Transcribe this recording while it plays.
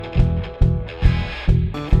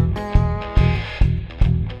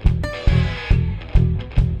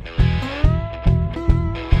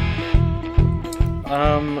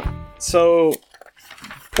So,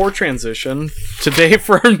 poor transition. Today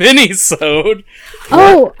for our mini-sode.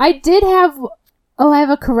 Oh, I have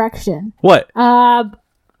a correction. What? I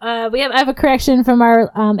have a correction from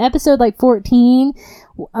our episode 14.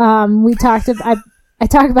 I talked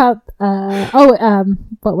about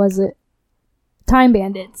what was it? Time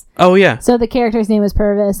Bandits. Oh yeah. So the character's name was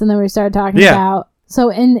Purvis, and then we started talking about. So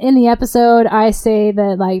in the episode, I say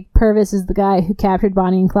that Purvis is the guy who captured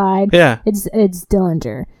Bonnie and Clyde. Yeah. It's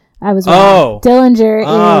Dillinger. I was wrong.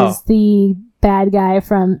 Dillinger is the bad guy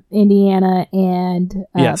from Indiana, and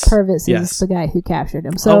Purvis is the guy who captured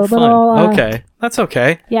him. So okay, that's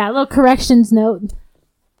okay. Yeah, a little corrections note.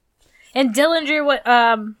 And Dillinger, what?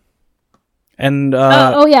 And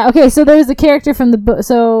okay. So there's a character from the book.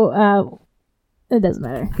 So it doesn't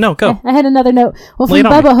matter. No, go. I had another note. Well, from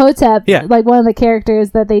Bubba Hotep, one of the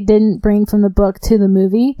characters that they didn't bring from the book to the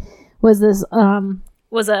movie was this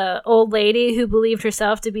was a old lady who believed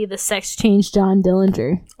herself to be the sex change John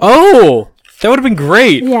Dillinger. Oh, that would have been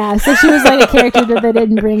great. Yeah, so she was a character that they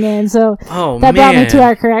didn't bring in. So that brought me to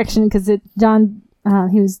our correction because he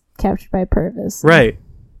was captured by Purvis. Right.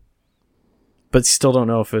 But still don't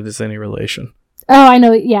know if it is any relation. Oh, I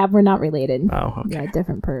know. Yeah, we're not related. Oh, okay. Yeah,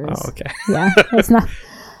 different Purvis. Oh, okay. Yeah, it's not.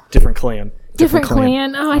 Different clan. Different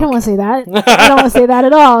clan. Oh, I don't want to say that. I don't want to say that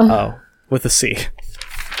at all. Oh, with a C.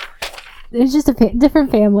 It's just a different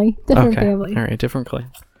family. Different family. All right, different clan.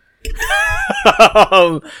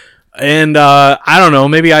 And I don't know.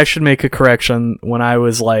 Maybe I should make a correction. When I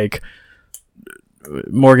was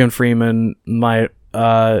Morgan Freeman,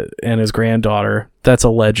 and his granddaughter. That's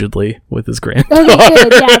allegedly with his granddaughter. Okay,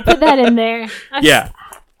 good. Yeah, put that in there. Yeah.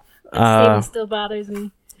 It still bothers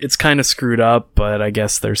me. It's kind of screwed up, but I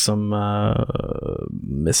guess there's some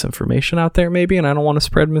misinformation out there maybe, and I don't want to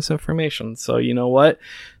spread misinformation. So you know what?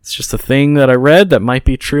 It's just a thing that I read that might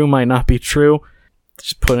be true, might not be true.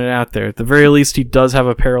 Just putting it out there. At the very least, he does have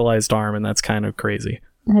a paralyzed arm, and that's kind of crazy.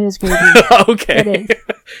 That is crazy. Okay. It is.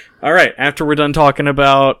 All right. After we're done talking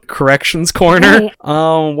about Corrections Corner,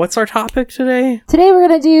 what's our topic today? Today we're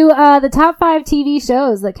gonna do the top 5 TV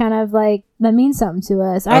shows that kind of that mean something to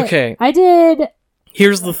us. Okay. I did.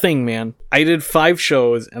 Here's the thing, man. I did 5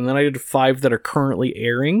 shows, and then I did 5 that are currently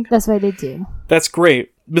airing. That's what I did too. That's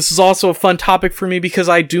great. This is also a fun topic for me because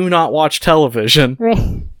I do not watch television.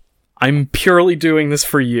 Right. I'm purely doing this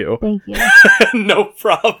for you. Thank you. No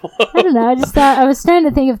problem. I don't know. I just thought I was trying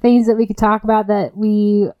to think of things that we could talk about that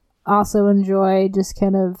we also enjoy. Just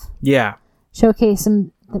kind of showcase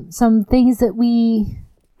some things that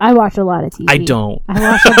I watch a lot of TV. I don't. I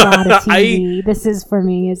watch a lot of TV. This is for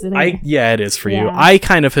me, isn't it? Yeah, it is for you. I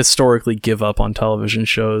kind of historically give up on television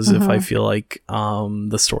shows if I feel like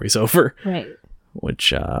the story's over. Right.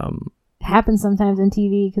 Which happens sometimes on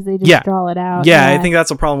TV because they just draw it out. Yeah, I think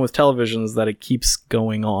that's a problem with television is that it keeps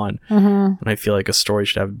going on. And I feel like a story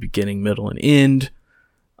should have a beginning, middle, and end.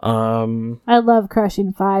 I love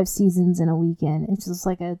crushing 5 seasons in a weekend. It's just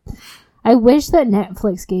I wish that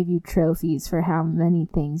Netflix gave you trophies for how many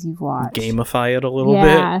things you've watched. Gamify it a little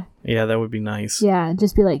bit. Yeah, that would be nice. Yeah,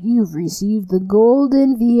 just be like, you've received the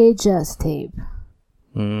golden VHS tape.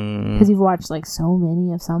 Because you've watched so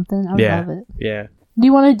many of something. I love it. Yeah. Do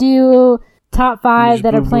you want to do top 5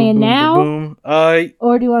 that are playing now?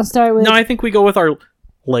 Or do you want to start with... No, I think we go with our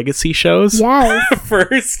legacy shows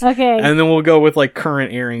first. Okay. And then we'll go with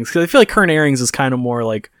current airings. Because I feel like current airings is kind of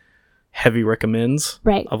more heavy recommends.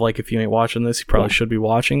 Right. Of if you ain't watching this, you probably should be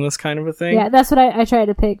watching this kind of a thing. Yeah, that's what I tried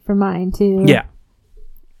to pick for mine too. Yeah.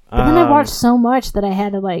 But then I watched so much that I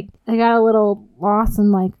had to I got a little lost in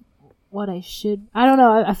what I should... I don't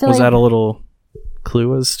know. I feel Was that a little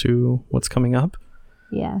clue as to what's coming up?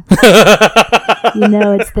 Yeah. You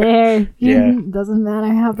know it's there. Doesn't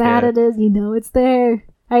matter how bad it is. You know it's there.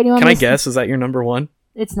 All right, Can I guess? Is that your number 1?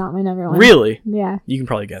 It's not my number 1. Really? Yeah. You can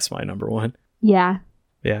probably guess my number 1. Yeah.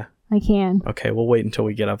 Yeah. I can. Okay, we'll wait until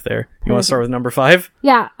we get up there. You want to start with number 5?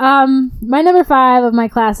 Yeah. My number 5 of my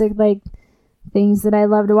classic things that I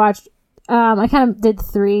love to watch. I kind of did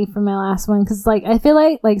 3 for my last one because I feel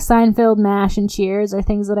like Seinfeld, MASH, and Cheers are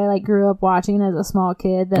things that I grew up watching as a small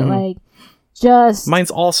kid that just...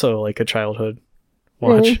 Mine's also a childhood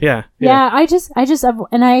watch. Really? Yeah. I just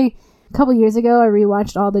a couple years ago I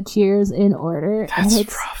rewatched all the Cheers in order. That's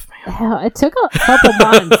rough, man. Hell, it took a couple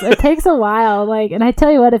months. It takes a while. And I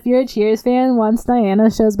tell you what, if you're a Cheers fan, once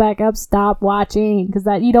Diana shows back up, stop watching because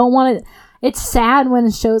you don't want it. It's sad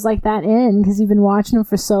when shows like that end because you've been watching them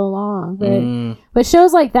for so long. But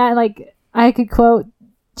shows like that, I could quote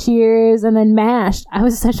Cheers and then MASH. I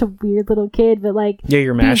was such a weird little kid, but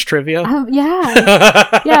your MASH trivia.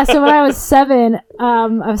 Yeah. So when I was 7, I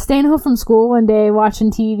was staying home from school one day watching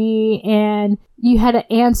TV, and you had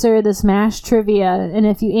to answer the Smash trivia, and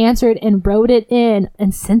if you answered and wrote it in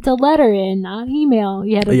and sent a letter in, not email,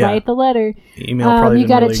 you had to write the letter. Email probably you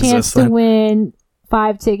got didn't a really chance to win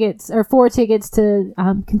 4 tickets to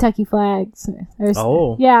Kentucky Flags.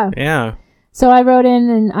 Yeah. So I wrote in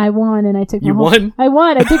and I won, and I took You won? I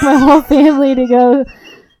won. I took my whole family to go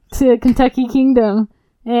to Kentucky Kingdom.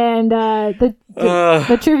 And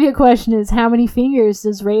the trivia question is, how many fingers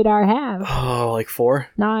does Radar have? Oh, like 4?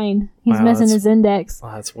 9. He's missing his index.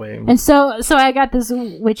 Oh, that's way. And so I got this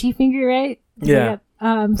witchy finger, right? Yeah.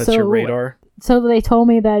 That's your Radar. So they told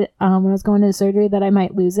me that when I was going to the surgery that I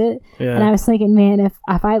might lose it. Yeah. And I was thinking, man, if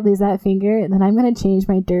I lose that finger, then I'm going to change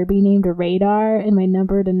my derby name to Radar and my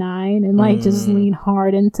number to 9 and just lean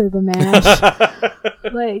hard into the match.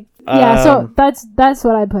 So that's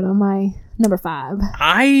what I put on my number 5.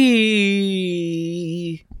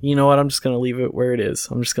 You know what? I'm just going to leave it where it is.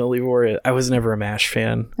 I was never a MASH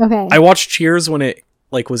fan. Okay. I watched Cheers when it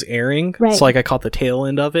was airing. Right. So I caught the tail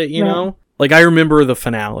end of it, you know? I remember the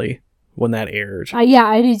finale when that aired. Yeah,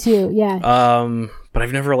 I do too. Yeah. But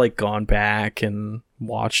I've never gone back and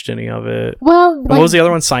watched any of it. Well, what was the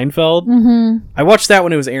other one? Seinfeld. Mm-hmm. I watched that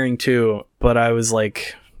when it was airing too, but I was I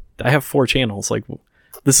have 4 channels.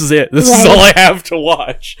 This is it. This is all I have to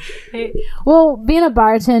watch. Well, being a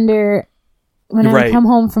bartender, when I come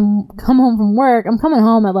home from work, I'm coming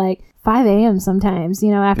home at 5 a.m. sometimes,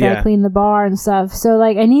 after I clean the bar and stuff. So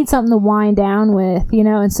I need something to wind down with,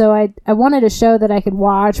 and so I wanted a show that I could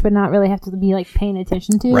watch but not really have to be paying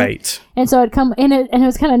attention to. Right. And so I'd come in, and it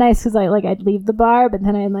was kind of nice because I'd leave the bar, but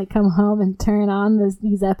then I'd come home and turn on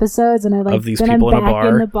these episodes, and of these then people I'm back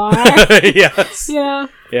in in the bar. Yes.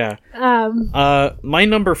 Yeah. My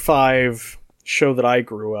number 5 show that I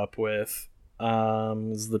grew up with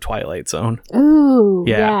is The Twilight Zone. Ooh.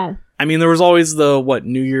 Yeah. I mean, there was always the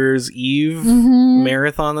New Year's Eve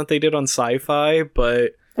marathon that they did on Sci-Fi,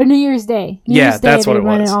 but or New Year's Day. New Year's Day, that's what it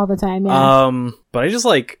run was. It all the time. Yeah. But I just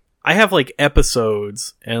I have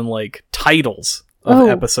episodes and titles of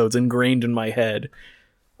episodes ingrained in my head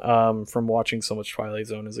from watching so much Twilight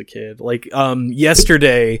Zone as a kid.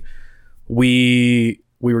 Yesterday we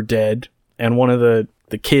were dead, and one of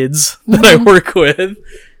the kids that I work with.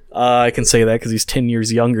 I can say that because he's 10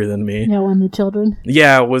 years younger than me. Yeah, one of the children.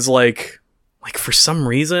 Yeah, it was for some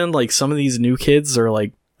reason, some of these new kids are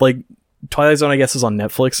Twilight Zone, I guess, is on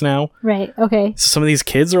Netflix now. Right, okay. So some of these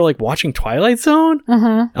kids are watching Twilight Zone.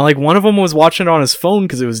 Uh-huh. And one of them was watching it on his phone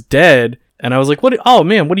because it was dead. And I was like, what? Oh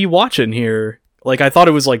man, what are you watching here? I thought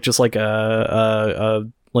it was just a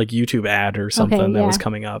YouTube ad or something that was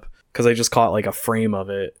coming up. Because I just caught a frame of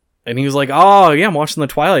it. And he was like, oh, yeah, I'm watching The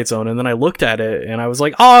Twilight Zone. And then I looked at it, and I was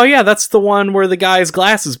like, oh, yeah, that's the one where the guy's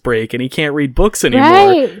glasses break, and he can't read books anymore.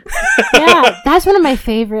 Right. Yeah, that's one of my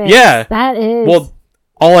favorites. Yeah. That is. Well,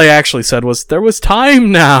 all I actually said was, there was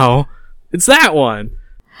time now. It's that one.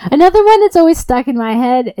 Another one that's always stuck in my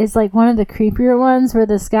head is, one of the creepier ones where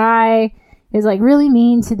this guy is, really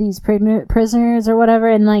mean to these prisoners or whatever.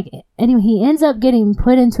 And, anyway, he ends up getting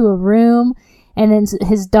put into a room, and then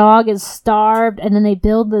his dog is starved, and then they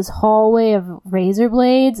build this hallway of razor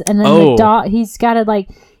blades, and then the dog, he's got to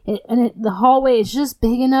the hallway is just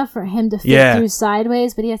big enough for him to fit through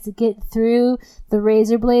sideways, but he has to get through the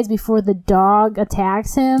razor blades before the dog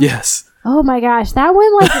attacks him. Yes. Oh my gosh, that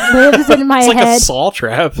one lives in my head. It's like a saw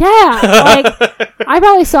trap. Yeah, I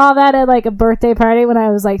probably saw that at a birthday party when I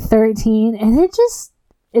was 13, and it just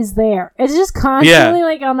is there. It's just constantly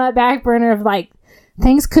on that back burner of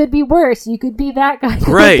things could be worse. You could be that guy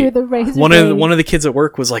going through the razor blade. One of the kids at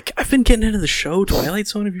work was like, I've been getting into the show Twilight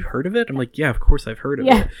Zone. Have you heard of it? I'm like, yeah, of course I've heard of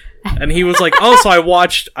it. And he was like, oh, so I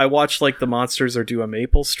watched The Monsters Are Due on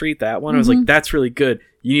Maple Street, that one. I was like, that's really good.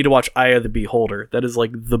 You need to watch Eye of the Beholder. That is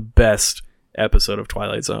the best episode of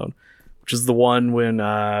Twilight Zone, which is the one when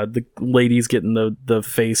the lady's getting the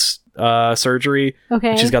face surgery.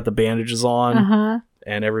 Okay. And she's got the bandages on. Uh-huh.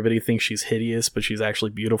 And everybody thinks she's hideous, but she's actually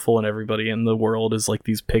beautiful, and everybody in the world is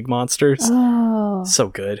these pig monsters. Oh. So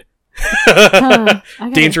good.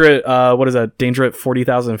 Danger at, what is that? Danger at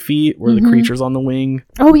 40,000 feet, where the creature's on the wing.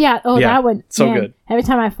 Oh, yeah. Oh, that one. So man, good. Every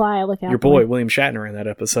time I fly, I look out. Your boy, William Shatner, in that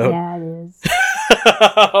episode. Yeah, it is.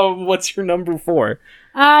 What's your number 4?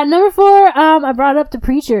 Number 4, I brought up The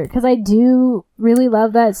Preacher, because I do really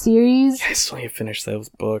love that series. Yeah, I still need to finish those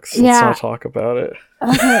books. Let's not talk about it.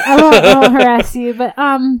 Okay, I won't harass you, but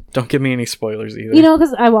don't give me any spoilers either.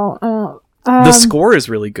 Because I won't. The score is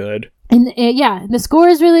really good. And the score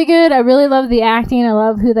is really good. I really love the acting. I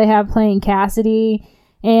love who they have playing Cassidy,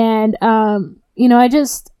 and I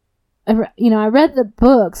read the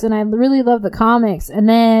books, and I really love the comics, and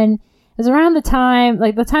then was around the time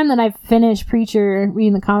that I finished Preacher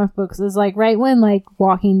reading the comic books is like right when like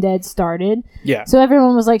Walking Dead started. Yeah. So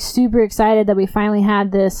everyone was like super excited that we finally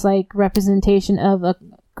had this like representation of a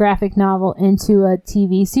graphic novel into a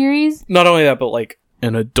TV series. Not only that, but like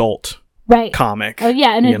an adult comic. Oh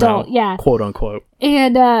yeah, an adult, yeah. Quote unquote.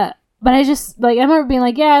 And but I just like I remember being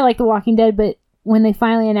like, yeah, I like The Walking Dead, but when they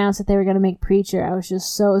finally announced that they were going to make Preacher, I was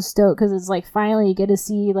just so stoked because it's like finally you get to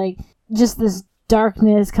see like just this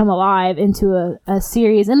darkness come alive into a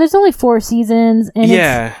series. And there's only 4 seasons. And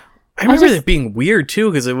I remember it being weird too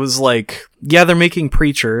because it was like, yeah, they're making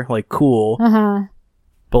Preacher, like cool.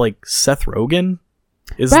 But like Seth Rogen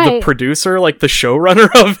is the producer, like the showrunner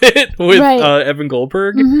of it with Evan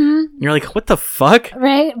Goldberg. And you're like, what the fuck?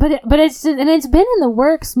 Right, but it's just, and it's been in the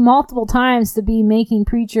works multiple times to be making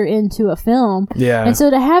Preacher into a film. Yeah, and so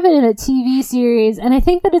to have it in a TV series, and I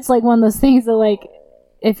think that it's like one of those things that like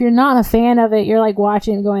if you're not a fan of it, you're like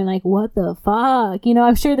watching and going like, what the fuck? You know,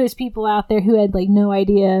 I'm sure there's people out there who had like no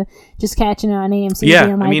idea, just catching it on AMC. Yeah,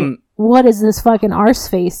 like, I mean, what is this fucking arse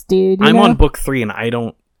face, dude? I'm on book 3 and I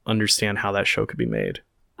don't understand how that show could be made.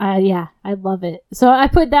 Yeah, I love it. So I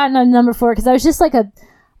put that in number 4 because I was just like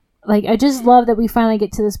I just love that we finally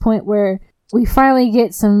get to this point where we finally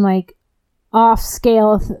get some like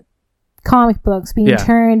off-scale comic books being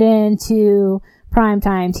turned into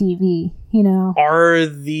primetime TV. You know,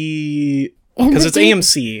 because it's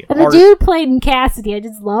AMC. And the dude played in Cassidy. I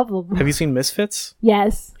just love him. Have you seen Misfits?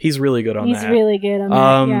 Yes, he's really good on that. He's really good on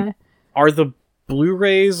that. Yeah. Are the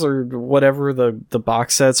Blu-rays or whatever the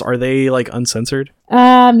box sets, are they like uncensored?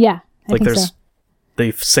 Yeah. Like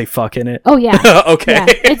they say fuck in it. Oh yeah.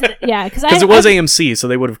 Okay. Yeah, because it was AMC, so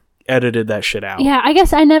they would have edited that shit out. Yeah, I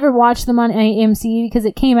guess I never watched them on AMC because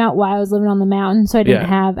it came out while I was living on the mountain, so I didn't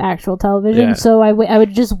have actual television. Yeah. So I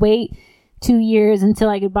would just wait 2 years until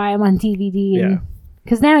I could buy them on DVD.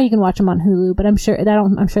 Because now you can watch them on Hulu, but I'm sure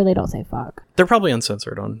they don't say fuck. They're probably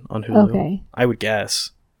uncensored on Hulu. Okay. I would guess.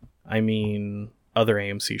 I mean, other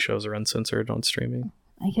AMC shows are uncensored on streaming.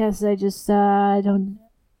 I guess I just don't.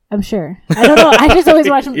 I'm sure. I don't know. I just always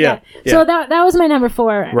watch them. Yeah. So that was my number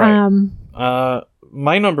 4. Right.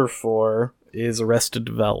 My number 4 is Arrested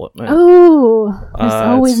Development. Oh, there's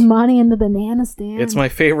always money in the banana stand. It's my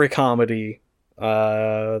favorite comedy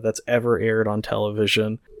that's ever aired on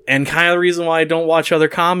television. And kind of the reason why I don't watch other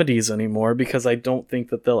comedies anymore, because I don't think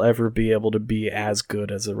that they'll ever be able to be as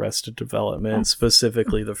good as Arrested Development,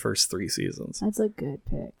 specifically the first 3 seasons. That's a good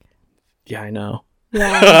pick. Yeah, I know.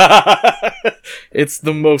 Yeah. It's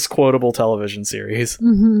the most quotable television series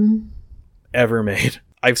ever made.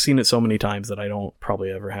 I've seen it so many times that I don't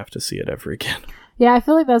probably ever have to see it ever again. Yeah, I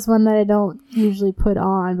feel like that's one that I don't usually put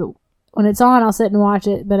on, but when it's on, I'll sit and watch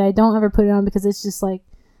it, but I don't ever put it on because it's just like,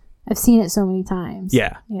 I've seen it so many times.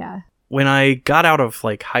 Yeah. Yeah. When I got out of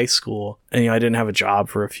like high school and I didn't have a job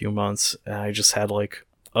for a few months and I just had like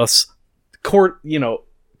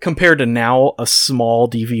compared to now, a small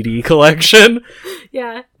DVD collection.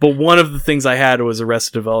 Yeah. But one of the things I had was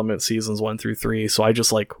Arrested Development seasons 1 through 3. So I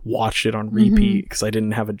just like watched it on repeat because I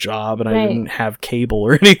didn't have a job and I didn't have cable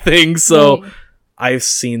or anything. So I've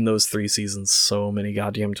seen those 3 seasons so many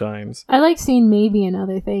goddamn times. I like seeing Maybe and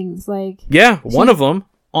other things like. Yeah. One of them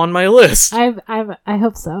on my list. I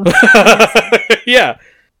hope so. Yeah.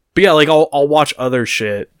 But yeah, like I'll watch other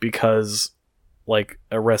shit because like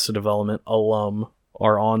Arrested Development alum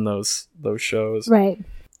are on those shows. Right.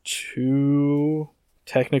 2,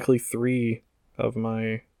 technically 3 of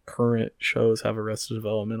my current shows have Arrested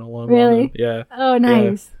Development alum. Really? Yeah. Oh,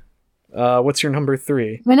 nice. Yeah. What's your number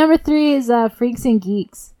 3? My number 3 is Freaks and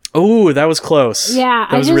Geeks. Oh, that was close. Yeah.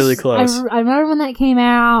 That was really close. I remember when that came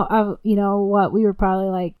out, we were probably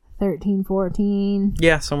like 13, 14.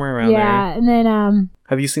 Yeah, somewhere around there. Yeah, and then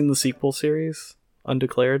have you seen the sequel series,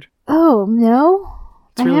 Undeclared? Oh, no.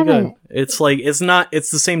 It's really good. It's like it's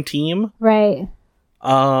the same team. Right.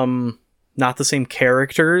 Not the same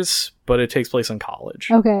characters, but it takes place in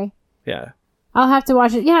college. Okay. Yeah. I'll have to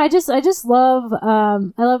watch it. Yeah, I just love I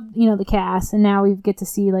love, the cast, and now we get to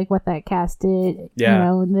see like what that cast did.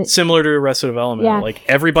 Yeah. Similar to Arrested Development. Yeah. Like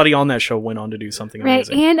everybody on that show went on to do something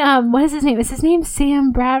amazing. And what is his name? Is his name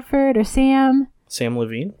Sam Bradford or Sam? Sam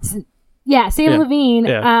Levine? Yeah, Sam Levine.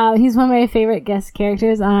 Yeah. He's one of my favorite guest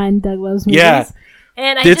characters on Doug Loves Movies. Yeah.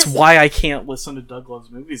 And that's why I can't listen to Doug Loves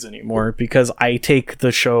Movies anymore, because I take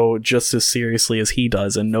the show just as seriously as he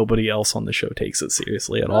does, and nobody else on the show takes it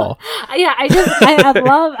seriously at all. Yeah,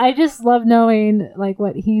 I just love knowing like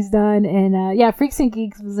what he's done, and Freaks and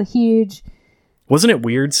Geeks was a huge. Wasn't it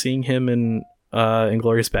weird seeing him in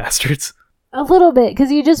Inglourious Bastards? A little bit, because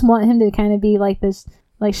you just want him to kind of be like this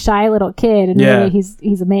like shy little kid, and Yeah. really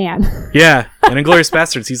he's a man. Yeah, and Inglourious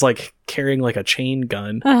Bastards, he's like carrying like a chain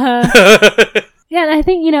gun. Uh-huh. Yeah, and I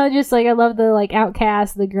think, you know, just like I love the like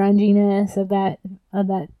outcast, the grunginess of that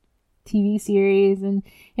TV series, and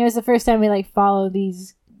you know, it's the first time we like follow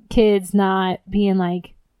these kids not being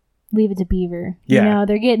like Leave It to Beaver. Yeah. You know,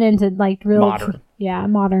 they're getting into like real Modern.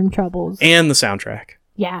 modern troubles. And the soundtrack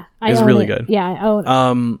Yeah, is own really it. good. Yeah, I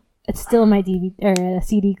own it. It's still in my DVD or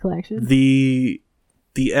CD collection. The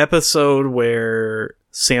episode where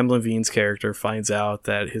Sam Levine's character finds out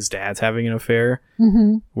that his dad's having an affair,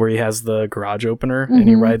 Mm-hmm. where he has the garage opener and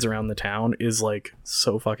he rides around the town, is like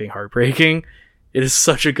so fucking heartbreaking. It is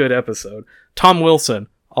such a good episode. Tom Wilson,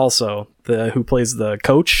 also who plays the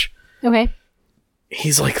coach, Okay.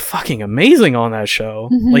 he's like fucking amazing on that show.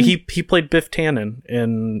 Mhm. Like he played Biff Tannen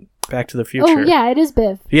in Back to the Future. Oh yeah, it is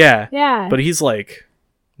Biff. Yeah. Yeah. But he's like,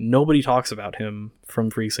 nobody talks about him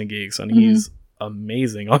from Freaks and Geeks, and Mm-hmm. he's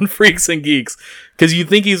amazing on Freaks and Geeks, because you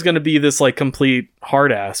think he's going to be this like complete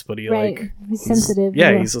hard ass, but he's sensitive.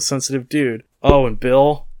 Yeah, he's a sensitive dude. Oh, and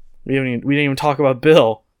Bill, we didn't even talk about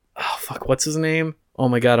Bill. Oh fuck, what's his name? Oh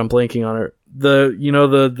my god, I'm blanking on it.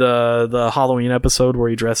 The Halloween episode where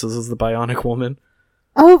he dresses as the Bionic Woman.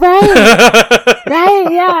 Oh right. Right,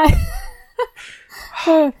 yeah.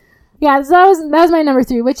 Yeah, so that was my number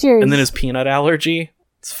 3. What's yours? And then his peanut allergy.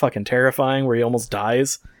 It's fucking terrifying, where he almost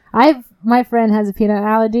dies. My friend has a peanut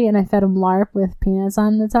allergy, and I fed him LARP with peanuts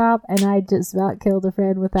on the top, and I just about killed a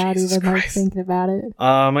friend without Jesus even like Christ. thinking about it.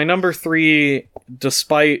 My number 3,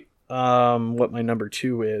 despite what my number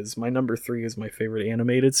 2 is, my number 3 is my favorite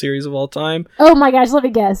animated series of all time. Oh my gosh, let me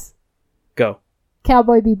guess. Go.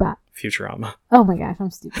 Cowboy Bebop. Futurama. Oh my gosh,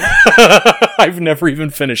 I'm stupid. I've never even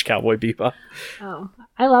finished Cowboy Bebop. Oh,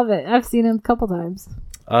 I love it. I've seen him a couple times.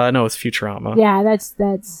 No, it's Futurama. Yeah,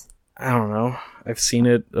 that's. I don't know. I've seen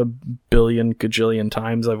it a billion gajillion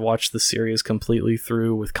times. I've watched the series completely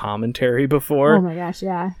through with commentary before. Oh my gosh,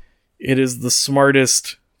 yeah. It is the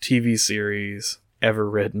smartest TV series ever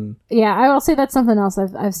written. Yeah, I will say that's something else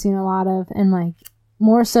I've seen a lot of, and like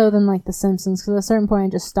more so than like The Simpsons, because at a certain point I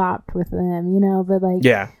just stopped with them, you know. But like,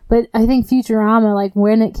 Yeah. But I think Futurama, like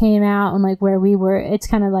when it came out and like where we were, it's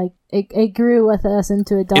kind of like it grew with us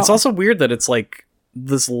into adult. It's also weird that it's like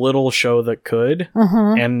this little show that could,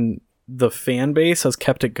 and the fan base has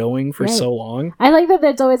kept it going for so long. I like that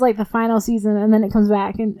it's always like the final season and then it comes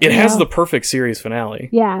back and It has the perfect series finale.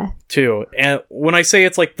 Yeah. Too. And when I say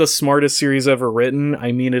it's like the smartest series ever written,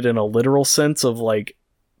 I mean it in a literal sense of like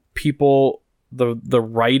people, the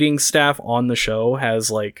writing staff on the show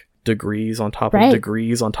has like degrees on top of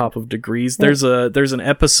degrees on top of degrees. Right. There's an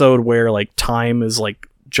episode where like time is like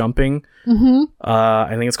jumping. I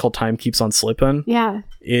think it's called Time Keeps on Slipping. Yeah.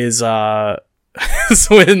 Is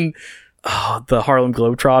when the Harlem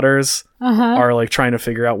Globetrotters are like trying to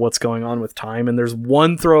figure out what's going on with time, and there's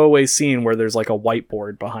one throwaway scene where there's like a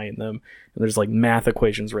whiteboard behind them and there's like math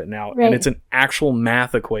equations written out, and it's an actual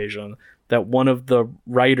math equation that one of the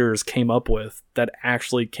writers came up with that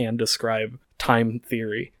actually can describe time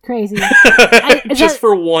theory. Crazy. Just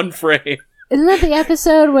for one frame. Isn't that the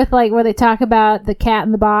episode with like where they talk about the cat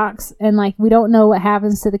in the box and like we don't know what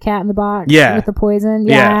happens to the cat in the box with the poison?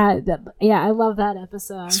 Yeah, I love that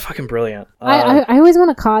episode. It's fucking brilliant. I always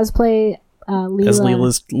want to cosplay Leela. As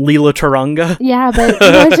Leela Turunga. Yeah, but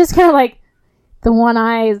you know, it's just kind of like the one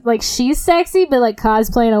eye. Like she's sexy, but like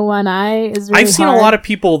cosplaying a one eye is really I've seen hard. a lot of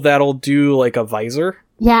people that'll do like a visor.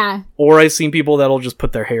 Yeah. Or I've seen people that'll just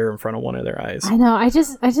put their hair in front of one of their eyes. I know. I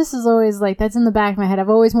just was always like, that's in the back of my head.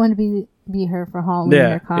 I've always wanted to be her for Halloween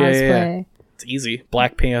or cosplay. Yeah. It's easy.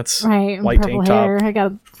 Black pants, right? White Purple tank hair. top, I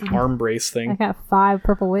got arm brace thing. I got 5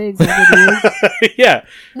 purple wigs. I could use. Yeah.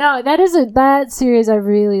 No, that series I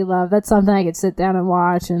really love. That's something I could sit down and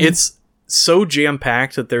watch. And it's so jam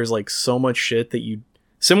packed that there's like so much shit that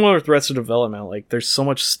similar with Arrested Development. Like there's so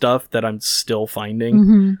much stuff that I'm still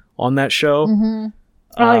finding on that show.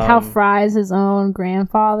 Or like how Fry's his own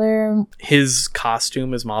grandfather. His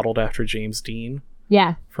costume is modeled after James Dean.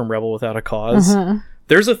 Yeah. From Rebel Without a Cause.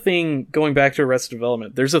 There's a thing, going back to Arrested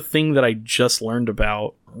Development, there's a thing that I just learned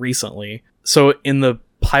about recently. So in the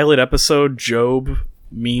pilot episode, Job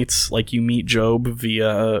you meet Job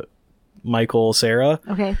via Michael Cera.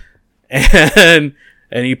 Okay. And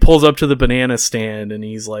he pulls up to the banana stand and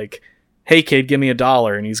he's like, hey kid, give me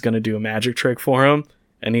 $1. And he's going to do a magic trick for him.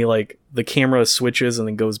 And he the camera switches and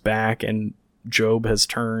then goes back and Job has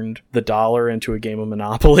turned the dollar into a game of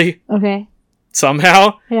Monopoly. Okay.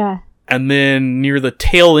 Somehow. Yeah. And then near the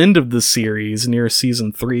tail end of the series, near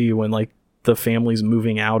season 3, when the family's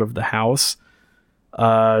moving out of the house,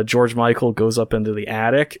 George Michael goes up into the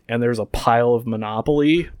attic and there's a pile of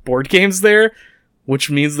Monopoly board games there which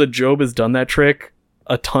means that Job has done that trick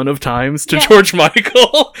a ton of times to Yeah. George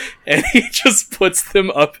Michael, and he just puts them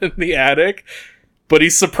up in the attic, but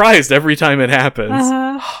he's surprised every time it happens.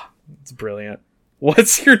 Uh-huh. It's brilliant.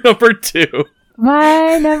 What's your number 2?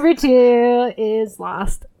 My number 2 is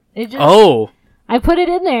Lost. Oh, I put it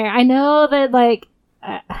in there. I know that like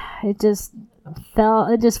it just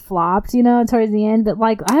flopped, you know, towards the end. But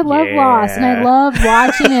like, I love Lost, and I loved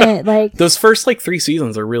watching it. Like those first like 3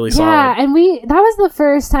 seasons are really yeah, solid. and that was the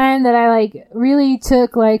first time that I like really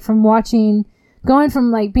took like from going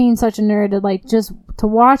from like being such a nerd to like just to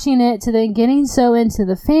watching it to then getting so into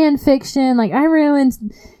the fan fiction. Like I ruined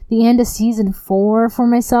the end of season 4 for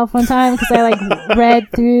myself one time because I like read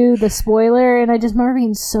through the spoiler, and I just remember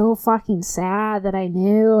being so fucking sad that I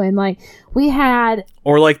knew. And like we had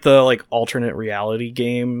Or like the like alternate reality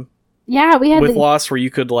game we had with Lost, where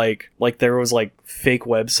you could like there was like fake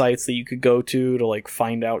websites that you could go to like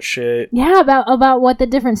find out shit. Yeah, about what the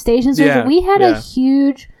different stations were. Yeah, We had yeah. a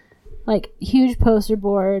huge poster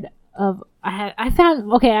board of I found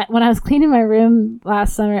when I was cleaning my room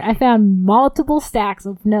last summer, I found multiple stacks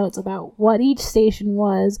of notes about what each station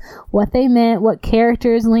was, what they meant, what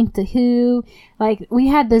characters linked to who. Like we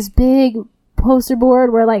had this big poster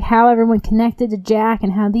board where like how everyone connected to Jack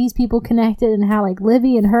and how these people connected and how like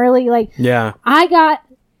Livy and Hurley, like Yeah. I got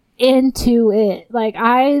into it. Like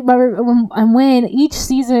I remember when each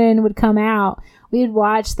season would come out, we'd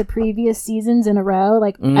watch the previous seasons in a row.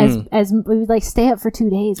 Like as we would like stay up for 2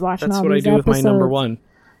 days watching That's all what I these do episodes. with my number 1.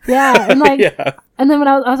 Yeah, and like Yeah. and then when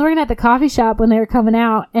I was working at the coffee shop when they were coming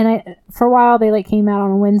out, and for a while they like came out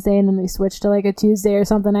on a Wednesday and then they switched to like a Tuesday or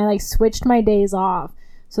something. I like switched my days off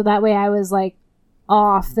so that way I was like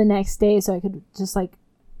off the next day so I could just like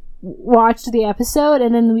watch the episode,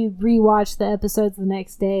 and then we rewatched the episodes the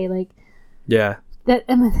next day. Like Yeah. that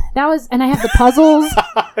was, and I have the puzzles.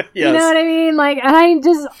 Yes. You know what I mean? Like, and I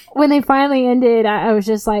just, when they finally ended, I was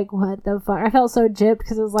just like, what the fuck? I felt so gypped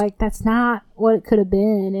because it was like, that's not what it could have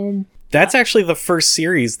been. And That's actually the first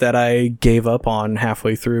series that I gave up on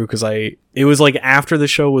halfway through because it was like after the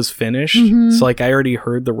show was finished. So like I already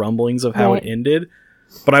heard the rumblings of how Right. it ended,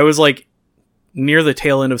 but I was like near the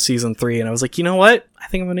tail end of season 3 and I was like, you know what? I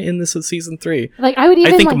think I'm going to end this at season 3. like, I would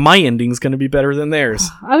even, I think like, my ending's going to be better than theirs.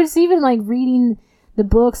 I was even like reading the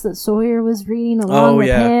books that Sawyer was reading along with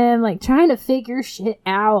him, like trying to figure shit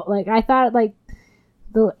out. Like I thought like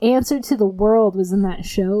the answer to the world was in that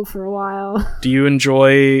show for a while. Do you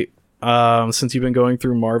enjoy, since you've been going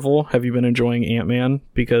through Marvel, have you been enjoying Ant-Man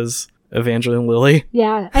because Evangeline Lilly?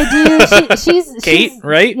 Yeah, I do. She's Kate, she's,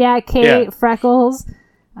 right? Yeah, Kate Yeah. Freckles.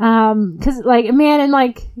 Because like, man, and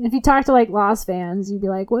like if you talk to like Lost fans, you'd be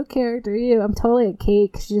like, what character are you? I'm totally a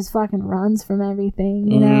Kate 'cause she just fucking runs from everything,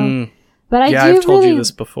 you know. But Yeah, I've told really, you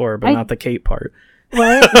this before, but not the Kate part.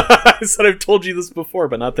 What? I said I've told you this before,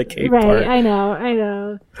 but not the Kate Right, part. I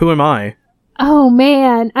know. Who am I? Oh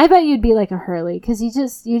man, I bet you'd be like a Hurley because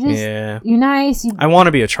Yeah. you're nice. I want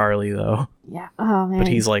to be a Charlie though, Yeah. Oh man. but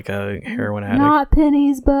he's like a heroin addict. not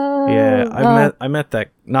Penny's boat. Yeah, Oh. I met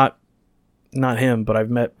that not him, but I've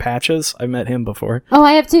met Patches. I've met him before. Oh,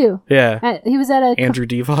 I have too. Yeah, He was at a. Andrew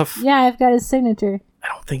Devoff. Yeah, I've got his signature. I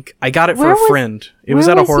don't think I got it for Where a was- friend. It was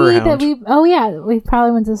at a horror hound. Oh yeah, we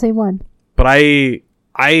probably went to the same one. But I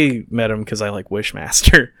met him because I like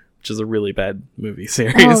Wishmaster, which is a really bad movie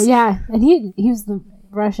series. Oh yeah, and he was the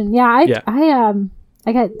Russian. Yeah,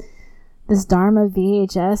 I got this Dharma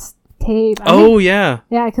VHS tape. Yeah.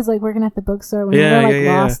 Yeah, because like working at the bookstore, Yeah, whenever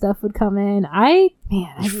yeah. Lost stuff would come in, I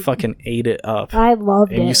You fucking ate it up. I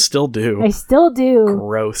loved And it. you still do. I still do.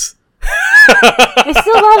 Gross. I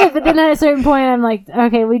still love it, but then at a certain point, I'm like,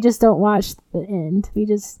 okay, we just don't watch the end.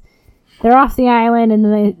 They're off the island,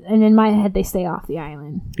 and in my head, they stay off the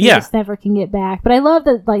island. They Yeah. just never can get back. But I love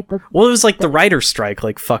that, like the Well, it was like the writer's strike,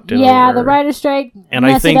 like fucked it yeah, over. the writer's strike And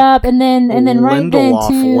I messed think it up, and then right then Lindelof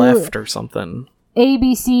too, left or something.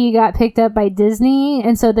 ABC got picked up by Disney,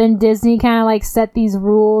 and so then Disney kind of like set these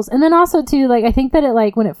rules, and then also too, like I think that it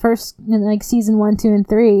like when it first in like season 1, 2, and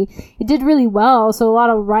 3, it did really well. So a lot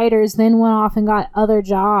of writers then went off and got other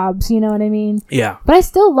jobs. You know what I mean? Yeah. But I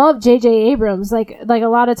still love J.J. Abrams. Like a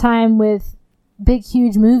lot of time with big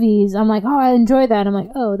huge movies, I'm like, oh, I enjoy that. I'm like,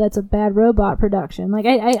 oh, that's a Bad Robot production. Like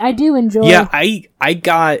I do enjoy. Yeah, I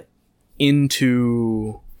got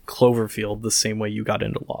into Cloverfield the same way you got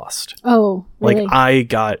into Lost. Oh, really? Like I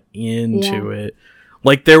got into it.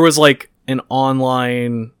 Like there was like an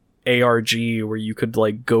online ARG where you could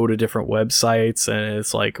like go to different websites and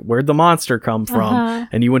it's like, where'd the monster come from? Uh-huh.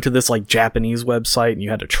 And you went to this like Japanese website and you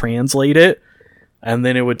had to translate it. and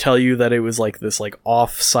then it would tell you that it was like this like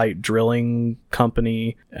off-site drilling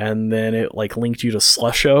company, and then it like linked you to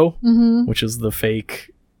Slusho, which is the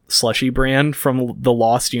fake slushy brand from the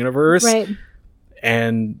Lost universe. Right.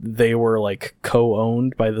 And they were like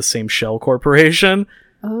co-owned by the same shell corporation.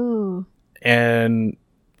 Oh. And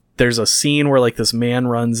there's a scene where like this man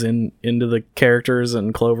runs into the characters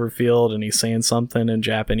in Cloverfield, and he's saying something in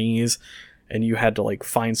Japanese, and you had to like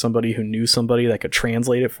find somebody who knew somebody that could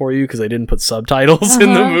translate it for you because they didn't put subtitles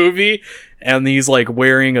in the movie. And he's like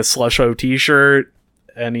wearing a Slusho t-shirt,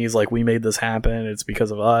 and he's like, we made this happen, it's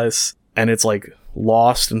because of us. And it's like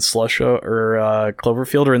Lost and Slusho or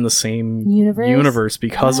Cloverfield are in the same universe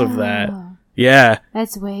because of that. Yeah.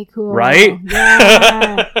 That's way cool. Right?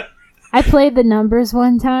 Yeah. I played the numbers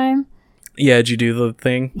one time. Yeah, did you do the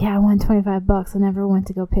thing? Yeah, I won $25. I never went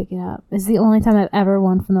to go pick it up. It's the only time I've ever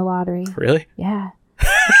won from the lottery. Really? Yeah.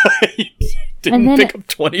 You didn't pick up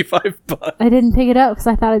 $25. I didn't pick it up because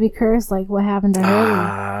I thought it'd be cursed, like what happened to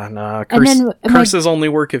her. No. Curses only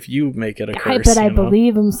work if you make it a curse. But I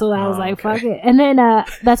believe him, so I was like, fuck it. And then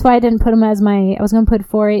that's why I didn't put him as I was going to put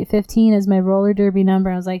 4815 as my roller derby number.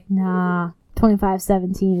 I was like, nah,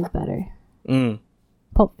 2517 is better.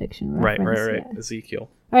 Pulp Fiction reference. Right. Yeah. Ezekiel.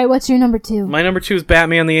 All right, what's your number 2? My number 2 is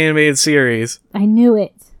Batman the Animated Series. I knew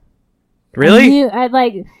it. Really?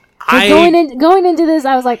 Going into this,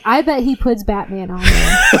 I was like, I bet he puts Batman on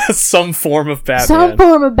there. Some form of Batman. Some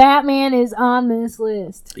form of Batman is on this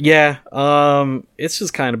list. Yeah. It's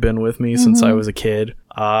just kind of been with me since I was a kid.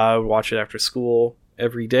 I would watch it after school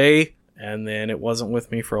every day, and then it wasn't with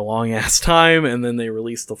me for a long ass time, and then they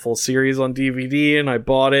released the full series on DVD, and I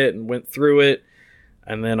bought it and went through it,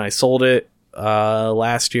 and then I sold it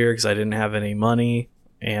last year because I didn't have any money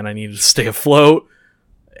and I needed to stay afloat.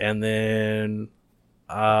 And then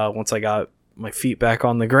once I got my feet back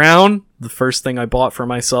on the ground, the first thing I bought for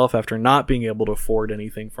myself after not being able to afford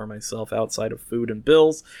anything for myself outside of food and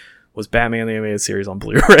bills was Batman the Animated Series on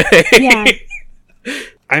Blu-ray. Yeah.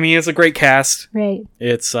 I mean, it's a great cast. Right.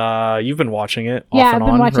 It's you've been watching it off yeah, and I've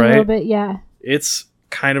been on, watching right? a little bit, yeah. It's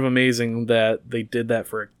kind of amazing that they did that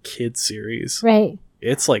for a kid series. Right.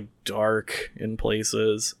 It's like dark in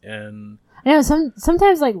places, and I know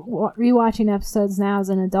sometimes like rewatching episodes now as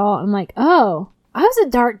an adult, I'm like, oh, I was a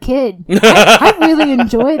dark kid. I really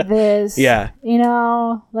enjoyed this. Yeah. You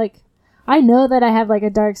know, like I know that I have like a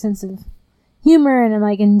dark sense of humor and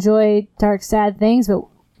like enjoy dark, sad things, but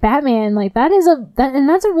Batman, like that's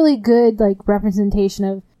a really good like representation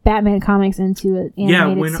of Batman comics into an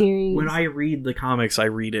animated series. When I read the comics, I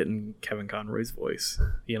read it in Kevin Conroy's voice,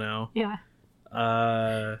 you know? Yeah.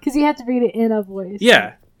 Because you have to read it in a voice.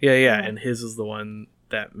 Yeah. And his is the one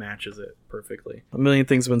that matches it perfectly. A million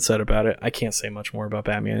things have been said about it. I can't say much more about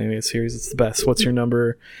Batman animated series. It's the best. What's your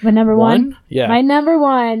number? My number one? Yeah. My number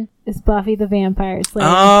 1 is Buffy the Vampire Slayer.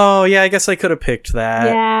 Oh, yeah, I guess I could have picked that.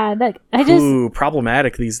 Yeah, Ooh,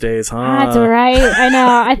 problematic these days, huh? That's right. I know.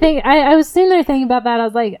 I think I was sitting there thinking about that. I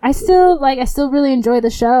was like, I still really enjoy the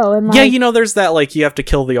show. And yeah, you know, there's that like you have to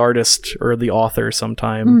kill the artist or the author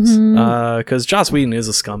sometimes because Joss Whedon is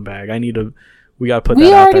a scumbag. We gotta put that out there.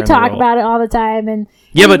 We already talk about it all the time, and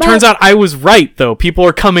yeah, but it turns out I was right though. People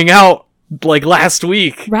are coming out like last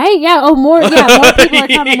week, right? Yeah. Oh, more people are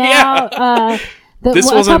coming out.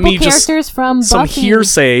 This wasn't me just from some Buffy.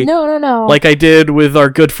 hearsay. No. Like I did with our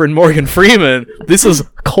good friend Morgan Freeman. This is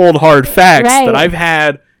cold hard facts that I've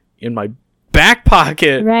had in my back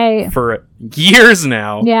pocket for years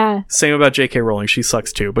now. Yeah. Same about J.K. Rowling. She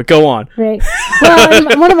sucks too. But go on. Right. Well,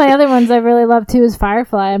 and one of my other ones I really love too is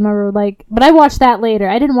Firefly. I remember but I watched that later.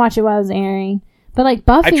 I didn't watch it while it was airing. But like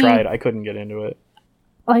Buffy, I tried. I couldn't get into it.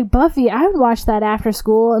 Like Buffy, I would watch that after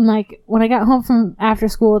school, and like when I got home from after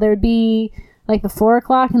school, there would be like the 4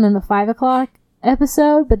 o'clock and then the 5 o'clock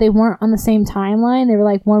episode, but they weren't on the same timeline. They were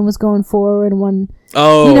like one was going forward and one.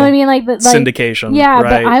 Oh, you know what I mean? Like syndication. Yeah,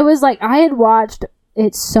 right. But I was like, I had watched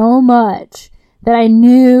it so much that I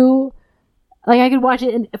knew, like, I could watch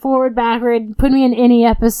it forward, backward, put me in any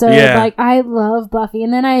episode. Yeah. Like, I love Buffy.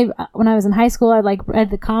 And then when I was in high school, I like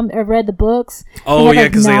read the books. Oh yeah,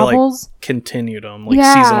 because they like continued them, like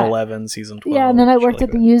season 11, season 12. Yeah, and then I worked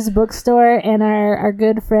at the used bookstore, and our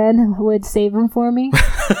good friend would save them for me.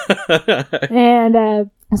 And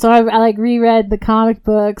so I like reread the comic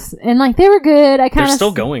books, and like they were good. They're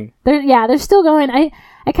still going. They're still going. I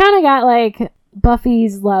kind of got like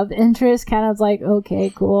Buffy's love interest. Kind of like, okay,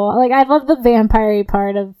 cool. Like I love the vampire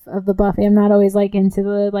part of the Buffy. I'm not always like into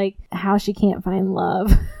the like how she can't find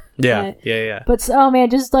love. Yeah, yeah. But oh man,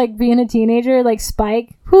 just like being a teenager, like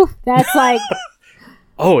Spike. Whew, that's like.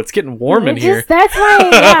 Oh, it's getting warm in here. That's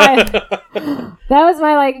my That was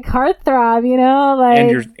my like heartthrob, you know,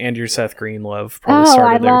 like and your Seth Green love probably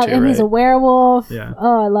started there too, and right? he's a werewolf. Yeah.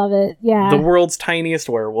 Oh, I love it. Yeah. The world's tiniest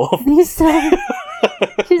werewolf. He's a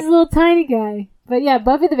little tiny guy. But yeah,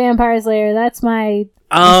 Buffy the Vampire Slayer, that's my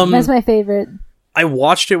favorite. I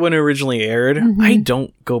watched it when it originally aired. Mm-hmm. I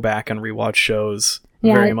don't go back and rewatch shows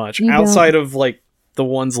very much. Outside of like the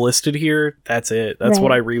ones listed here, that's it. That's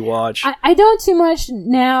what I rewatch. I don't too much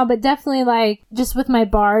now, but definitely like just with my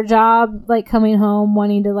bar job, like coming home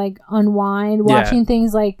wanting to like unwind, watching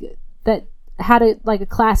things like that had a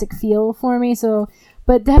classic feel for me. So,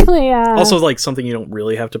 but definitely also like something you don't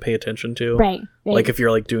really have to pay attention to, right? Like if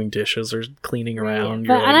you're like doing dishes or cleaning around.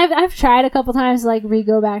 But and I've tried a couple times to like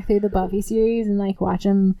go back through the Buffy series and like watch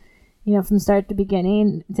them, you know, from start to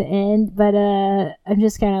beginning to end. But I'm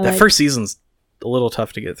just kind of that first season's a little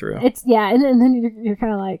tough to get through. It's and then you're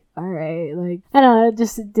kind of like, all right, like I don't know,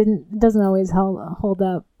 it doesn't always hold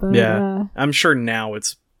up. But, I'm sure now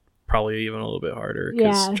it's probably even a little bit harder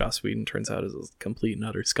because Joss Whedon turns out is a complete and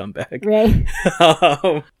utter scumbag.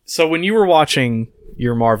 Right. So when you were watching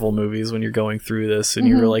your Marvel movies, when you're going through this, and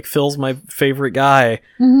you were like, Phil's my favorite guy,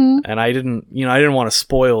 and I didn't want to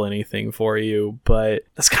spoil anything for you, but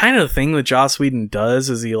that's kind of the thing that Joss Whedon does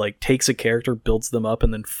is he like takes a character, builds them up,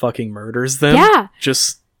 and then fucking murders them,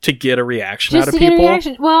 just to get a reaction out of people.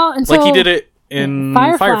 Well, and so like he did it in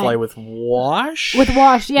Firefly with Wash.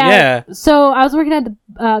 Yeah. So I was working at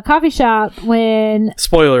the coffee shop when.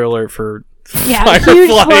 Spoiler alert for Firefly huge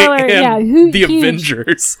spoiler, and the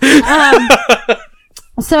Avengers.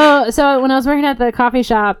 So when I was working at the coffee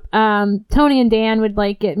shop, Tony and Dan would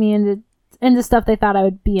like get me into stuff they thought I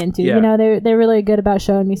would be into. You know, they're really good about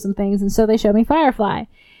showing me some things, and so they showed me Firefly, and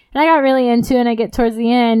I got really into it. And I get towards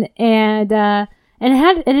the end, and it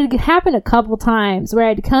had happened a couple times where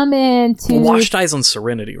I'd come in to Wash dies on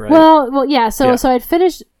Serenity, right? Well, yeah. So I'd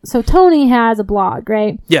finished. So Tony has a blog,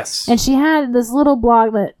 right? Yes. And she had this little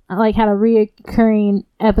blog that like had a reoccurring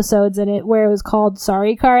episodes in it where it was called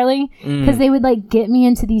Sorry Carly, because they would like get me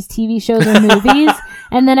into these TV shows or movies,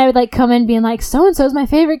 and then I would like come in being like, so and so is my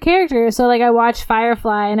favorite character. So like I watched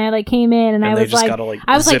Firefly, and I like came in and I was like,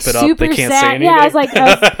 I was like super sad. Yeah, I was like,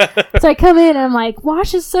 so I come in and I'm like,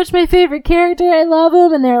 Wash is such my favorite character. I love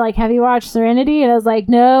him. And they're like, have you watched Serenity? And I was like,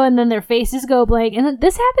 no. And then their faces go blank. And then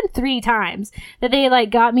this happened 3 times that they like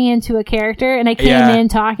got me into a character, and I came in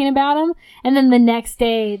talking about him, and then the next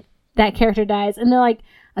day that character dies, and they're like,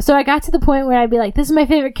 so I got to the point where I'd be like, this is my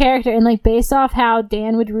favorite character, and like based off how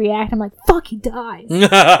Dan would react, I'm like, fuck, he dies.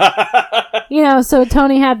 You know, so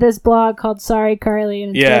Tony had this blog called Sorry Carly,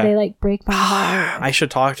 and they like break my heart. I should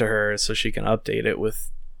talk to her so she can update it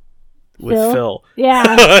with Phil.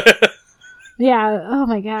 Yeah. Yeah. Oh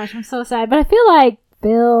my gosh, I'm so sad, but I feel like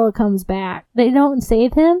Phil comes back. They don't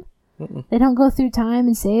save him. They don't go through time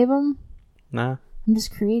and save him. Nah. I'm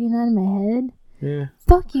just creating that in my head. Yeah.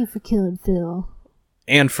 Fuck you for killing Phil.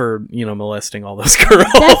 And for, molesting all those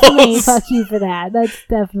girls. Definitely fuck you for that. That's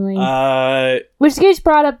definitely... Which gets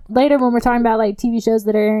brought up later when we're talking about, like, TV shows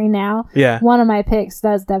that are airing now. Yeah. One of my picks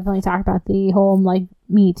does definitely talk about the whole, like,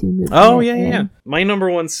 Me Too movement. Oh, yeah. My number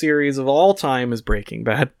one series of all time is Breaking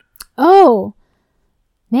Bad. Oh.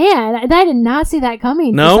 Man, I did not see that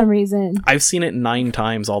coming for some reason. I've seen it 9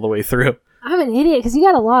 times all the way through. I'm an idiot because you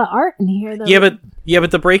got a lot of art in here, though. Yeah,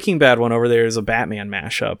 but the Breaking Bad one over there is a Batman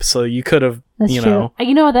mashup, so you could have, That's true.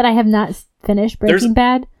 You know that I have not finished Breaking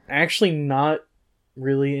Bad? Actually, not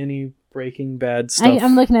really any Breaking Bad stuff.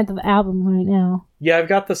 I'm looking at the album right now. Yeah, I've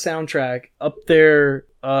got the soundtrack up there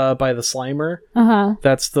by the Slimer. Uh-huh.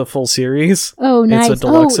 That's the full series. Oh, nice. It's a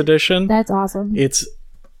deluxe edition. That's awesome. It's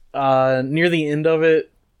near the end of it,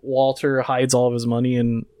 Walter hides all of his money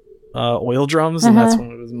in oil drums, and that's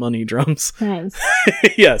one of his money drums. Nice.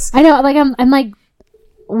 Yes. I know, like I'm like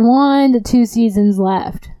 1 to 2 seasons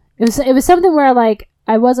left. It was something where like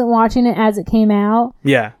I wasn't watching it as it came out.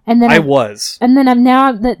 Yeah. And then I was. And then I'm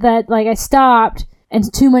now that like I stopped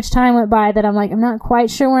and too much time went by that I'm like, I'm not quite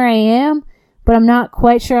sure where I am, but I'm not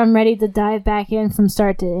quite sure I'm ready to dive back in from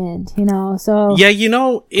start to end, so. Yeah,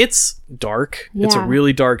 it's dark. Yeah. It's a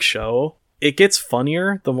really dark show. It gets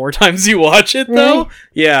funnier the more times you watch it, though.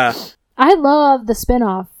 Yeah. I love the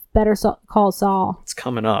spinoff, Better Call Saul. It's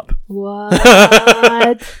coming up.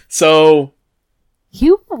 What? So...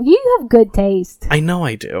 You have good taste. I know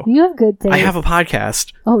I do. You have good taste. I have a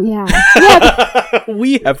podcast. Oh, yeah.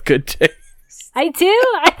 We have good taste. I do?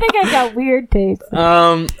 I think I got weird taste.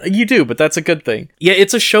 You do, but that's a good thing. Yeah,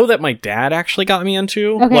 it's a show that my dad actually got me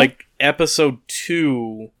into. Okay. Like, episode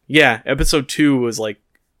 2. Yeah, episode 2 was like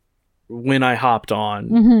when I hopped on.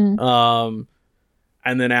 Mm-hmm.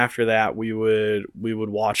 And then after that we would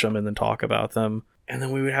watch them and then talk about them, and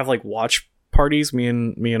then we would have like watch parties. Me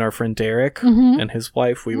and our friend Derek Mhm. and his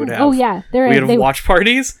wife, we would have. Oh yeah, We would have watch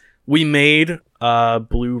parties. We made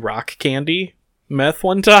blue rock candy meth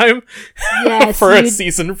one time yes, for a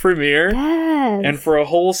season premiere, yes. and for a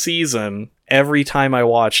whole season, every time I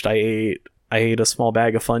watched, I ate a small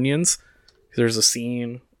bag of Funyuns. There's a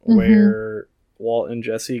scene where Walt and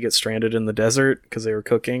Jesse get stranded in the desert because they were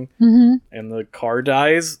cooking, and the car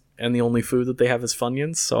dies, and the only food that they have is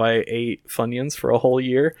Funyuns. So I ate Funyuns for a whole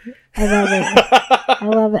year. I love it. I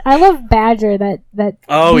love it. I love Badger, that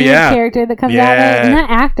weird character that comes out of it, and that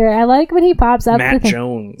actor. I like when he pops up. Matt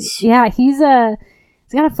Jones. Yeah, he's got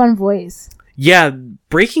a fun voice. Yeah,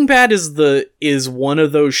 Breaking Bad is one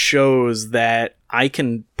of those shows that I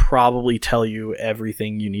can probably tell you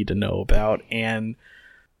everything you need to know about, and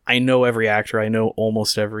I know every actor. I know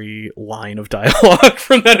almost every line of dialogue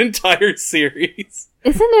from that entire series.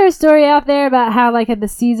 Isn't there a story out there about how, like, at the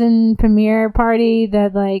season premiere party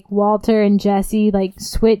that, like, Walter and Jesse, like,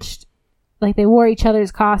 switched, like, they wore each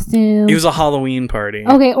other's costumes? It was a Halloween party.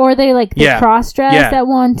 Okay, or they, like, cross-dressed at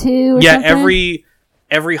one, too, or something?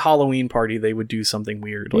 every Halloween party, they would do something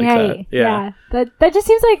weird like that. Yeah. That just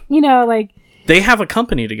seems like, like... They have a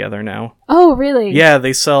company together now. Oh, really? Yeah,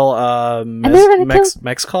 they sell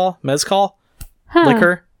mezcal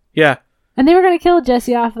liquor. Yeah. And they were going to kill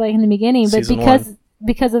Jesse off, like, in the beginning, but Season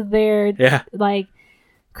because of their, like,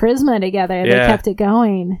 charisma together, they kept it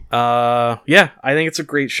going. Yeah, I think it's a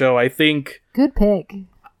great show. I think... Good pick.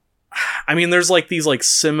 I mean, there's, like, these, like,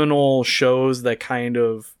 seminal shows that kind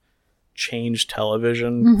of change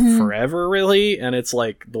television forever, really, and it's,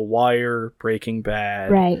 like, The Wire, Breaking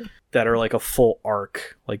Bad... Right. That are like a full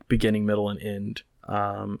arc, like beginning, middle, and end.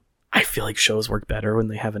 I feel like shows work better when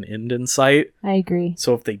they have an end in sight. I agree.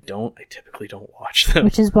 So if they don't, I typically don't watch them.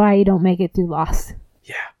 Which is why you don't make it through Lost.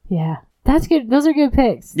 Yeah. Yeah. That's good. Those are good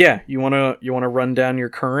picks. Yeah. You wanna run down your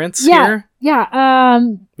currents here? Yeah.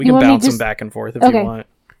 We can bounce them back and forth if you want.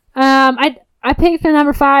 I picked the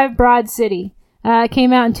number 5, Broad City.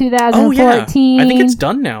 Came out in 2014. Oh yeah. I think it's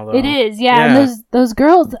done now though. It is. Yeah. And those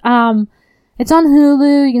girls. It's on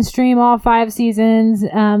Hulu. You can stream all 5 seasons.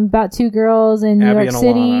 About 2 girls in New York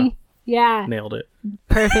City. Alana. Yeah. Nailed it.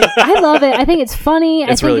 Perfect. I love it. I think it's funny.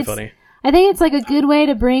 It's really funny. I think it's like a good way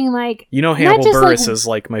to bring, like... Hannibal Buress is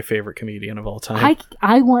like my favorite comedian of all time.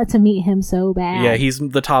 I want to meet him so bad. Yeah, he's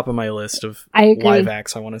the top of my list of live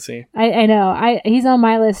acts I want to see. I know. He's on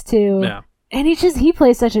my list too. Yeah. And he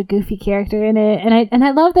plays such a goofy character in it. And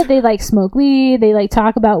I love that they, like, smoke weed. They, like,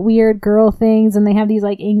 talk about weird girl things. And they have these,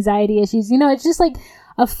 like, anxiety issues. It's just, like,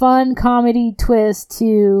 a fun comedy twist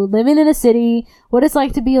to living in a city. What it's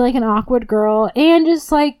like to be, like, an awkward girl. And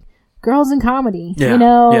just, like, girls in comedy. Yeah.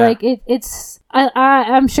 Like, it's...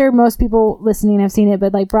 I'm sure most people listening have seen it.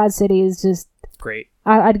 But, like, Broad City is just... Great.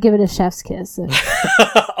 I'd give it a chef's kiss.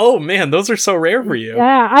 Oh man, those are so rare for you.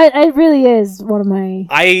 Yeah, it really is one of my...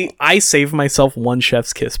 I save myself 1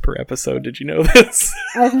 chef's kiss per episode. Did you know this?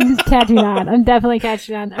 I'm catching on. I'm definitely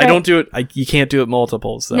catching on. I don't do it. You can't do it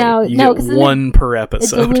multiples. So no, you get 1 per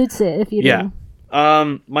episode. It dilutes it if you do.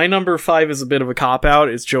 My number 5 is a bit of a cop out.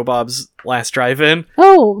 It's Joe Bob's Last Drive-In.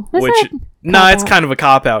 Oh, it's kind of a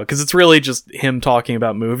cop out because it's really just him talking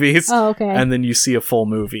about movies. Oh, okay. And then you see a full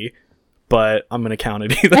movie. But I'm gonna count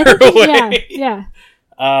it either way. Yeah.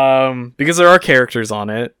 Because there are characters on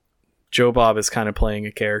it. Joe Bob is kind of playing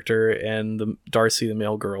a character, and Darcy, the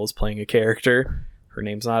male girl, is playing a character. Her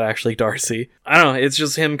name's not actually Darcy. I don't know. It's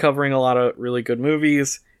just him covering a lot of really good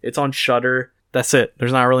movies. It's on Shudder. That's it.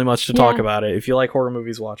 There's not really much to talk about it. If you like horror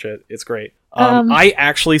movies, watch it. It's great. I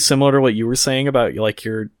actually, similar to what you were saying about like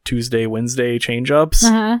your Tuesday, Wednesday change-ups,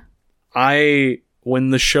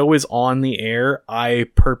 when the show is on the air, I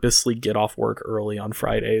purposely get off work early on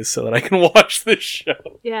Fridays so that I can watch this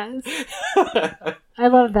show. Yes. I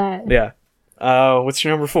love that. Yeah. What's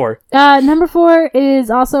your number 4? Number 4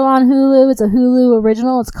 is also on Hulu. It's a Hulu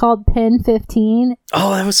original. It's called Pen 15.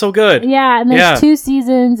 Oh, that was so good. Yeah, and there's 2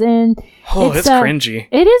 seasons, and it's cringy.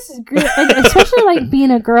 It is, especially like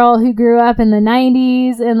being a girl who grew up in the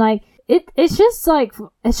 90s, and like it's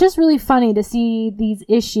just really funny to see these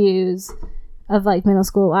issues of like middle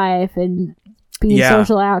school life and being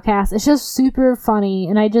social outcasts. It's just super funny,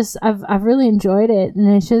 and I've really enjoyed it,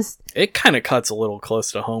 and it's just... It kind of cuts a little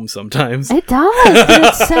close to home sometimes. It does,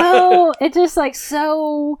 but it's just like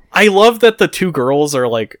so... I love that the 2 girls are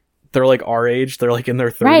like, they're like our age, they're like in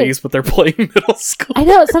their 30s, but they're playing middle school. I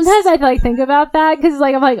know, sometimes I like think about that, because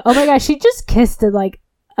like I'm like, oh my gosh, she just kissed like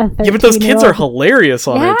a 13-year-old. Yeah, but those kids are hilarious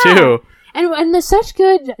on it too. And they're such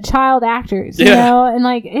good child actors, you know, and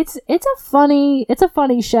like it's a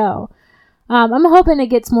funny show. I'm hoping it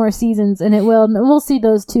gets more seasons, and it will. And we'll see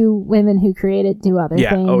those two women who create it do other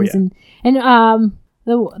things. Oh, yeah. And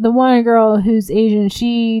the one girl who's Asian,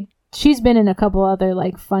 she's been in a couple other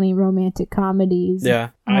like funny romantic comedies. Yeah,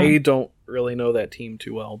 I don't really know that team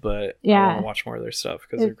too well, but I want to watch more of their stuff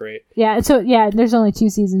because they're great. Yeah, so there's only 2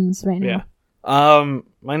 seasons right now. Yeah.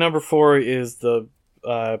 My number 4 is the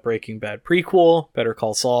Breaking Bad prequel, Better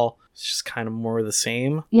Call Saul. It's just kind of more of the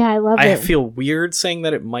same. Yeah, I love it. I feel weird saying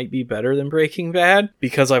that it might be better than Breaking Bad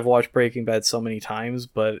because I've watched Breaking Bad so many times,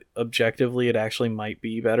 but objectively it actually might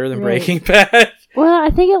be better than Breaking Bad. Well, I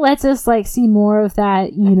think it lets us like see more of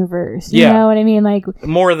that universe. You know what I mean? Like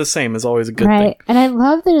more of the same is always a good thing. And I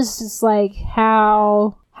love that it's just like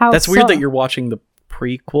how that's weird that you're watching the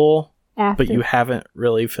prequel, after. but you haven't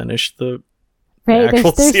really finished the Right,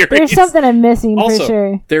 there's something I'm missing also, for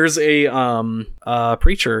sure. There's a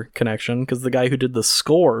Preacher connection because the guy who did the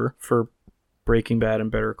score for Breaking Bad and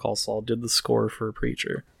Better Call Saul did the score for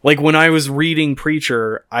Preacher. Like when I was reading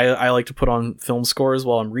Preacher, I like to put on film scores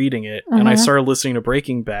while I'm reading it, and I started listening to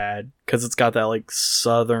Breaking Bad because it's got that like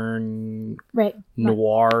southern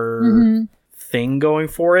noir thing going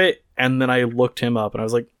for it, and then I looked him up and I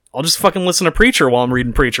was like, I'll just fucking listen to Preacher while I'm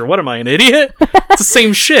reading Preacher. What am I, an idiot? It's the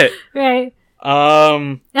same shit. Right.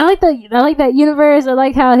 I like that universe. I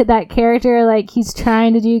like how that character, like, he's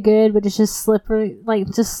trying to do good, but it's just slippery,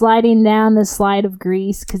 like just sliding down the slide of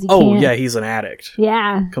grease because he can't. Oh yeah, he's an addict.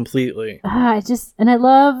 Yeah, completely. I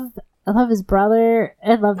love his brother.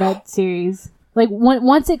 I love that series. Like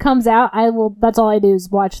once it comes out, I will. That's all I do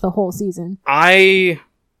is watch the whole season. I've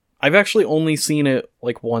actually only seen it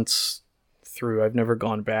like once through. I've never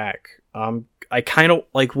gone back. I kind of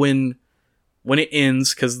like when it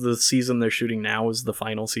ends, because the season they're shooting now is the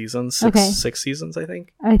final season. Six seasons, I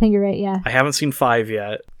think. I think you're right, yeah. I haven't seen 5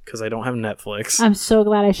 yet, because I don't have Netflix. I'm so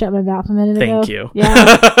glad I shut my mouth a minute ago. Thank you.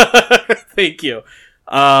 Yeah. Thank you.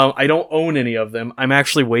 I don't own any of them. I'm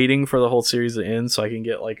actually waiting for the whole series to end, so I can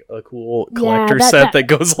get like a cool collector set that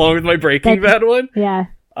goes along with my Breaking Bad one. Yeah.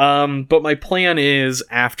 But my plan is,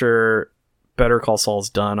 after Better Call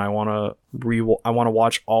Saul's done, I want to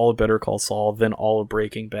watch all of Better Call Saul, then all of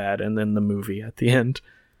Breaking Bad, and then the movie at the end.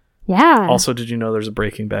 Yeah. Also, did you know there's a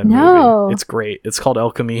Breaking Bad movie? It's great. It's called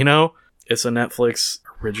El Camino. It's a Netflix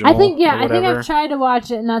original. I think I've tried to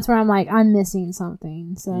watch it, and that's where I'm like, I'm missing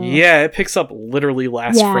something. So yeah, it picks up literally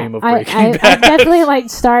last frame of Breaking Bad. I definitely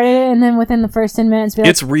like started it, and then within the first 10 minutes,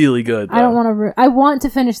 it's really good. Though. I don't want to. I want to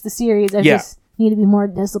finish the series. I just need to be more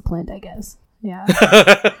disciplined, I guess. Yeah.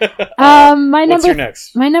 What's your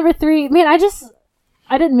next? My number 3. Man, I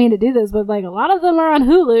didn't mean to do this, but like a lot of them are on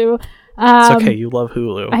Hulu. It's okay. You love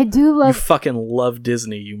Hulu. I do love. You fucking love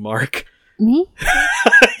Disney, you Mark. Me?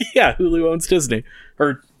 Yeah, Hulu owns Disney,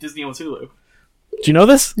 or Disney owns Hulu. Do you know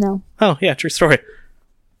this? No. Oh yeah, true story.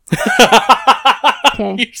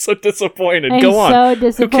 Okay. You're so disappointed. I'm Go on. So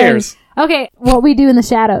disappointed. Who cares? Okay, What We Do in the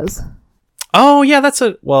Shadows. Oh yeah, it's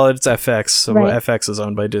FX, so FX is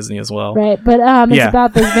owned by Disney as well. Right, but it's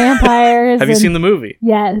about the vampires. Have you seen the movie?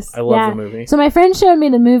 Yes, I love the movie. So my friend showed me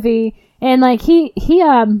the movie, and like he's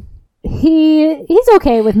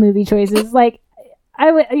okay with movie choices. Like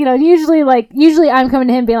I would, usually I'm coming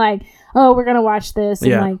to him being like, oh, we're gonna watch this,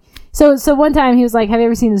 and like. So one time he was like, have you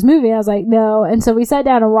ever seen this movie? I was like, no. And so we sat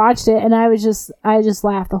down and watched it, and I just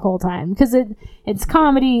laughed the whole time because it's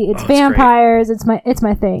comedy, it's vampires, it's my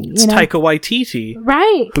thing. It's Taika Waititi,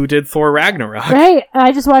 right? Who did Thor Ragnarok? Right.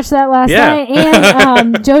 I just watched that last night,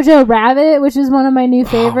 and Jojo Rabbit, which is one of my new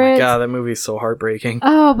favorites. Oh my god, that movie is so heartbreaking.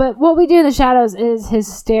 Oh, but What We Do in the Shadows is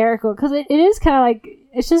hysterical because it is kind of like.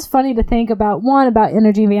 It's just funny to think about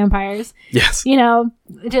energy vampires. Yes.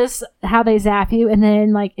 Just how they zap you, and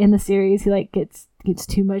then like in the series, he like gets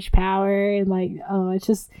too much power, and like it's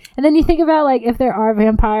just. And then you think about like if there are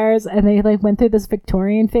vampires and they like went through this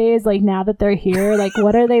Victorian phase, like now that they're here, like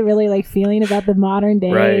what are they really like feeling about the modern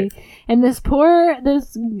day? Right. And this what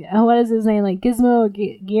is his name? Like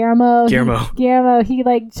Guillermo. He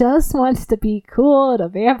like just wants to be cool and a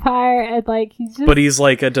vampire, and like But he's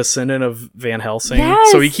like a descendant of Van Helsing,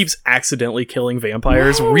 yes! So he keeps accidentally killing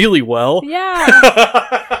vampires really well. Yeah.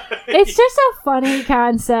 It's just a funny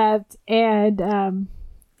concept, and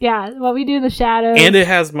What We Do in the Shadows. And it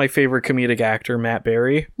has my favorite comedic actor, Matt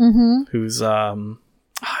Berry, who's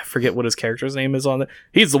I forget what his character's name is on it.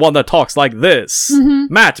 He's the one that talks like this.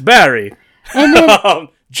 Matt Berry. And then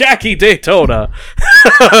Jackie Daytona.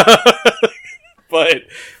 But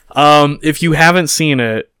if you haven't seen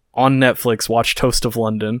it on Netflix, watch Toast of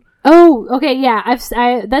London. Oh, okay, yeah.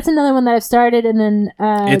 That's another one that I've started, and then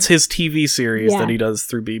it's his TV series that he does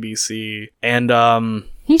through BBC, and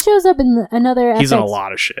he shows up in another. He's in a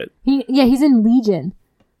lot of shit. He's in Legion,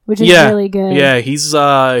 which is really good. Yeah, he was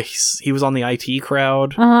on the IT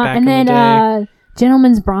Crowd back and in the day.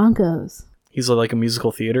 Gentlemen's Broncos. He's like a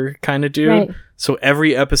musical theater kind of dude. Right. So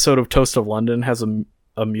every episode of Toast of London has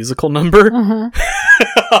a musical number.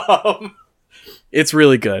 It's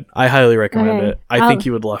really good. I highly recommend it. I think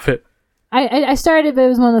you would love it. I started, but it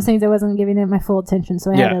was one of those things I wasn't giving it my full attention,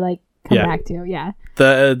 so I had to like come back to. Yeah.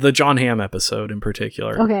 The John Hamm episode in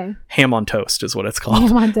particular. Okay. Ham on Toast is what it's called.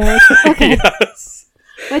 Ham on Toast. Okay. Yes.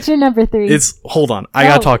 What's your number 3? Hold on. I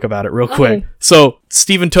gotta talk about it real quick. Okay. So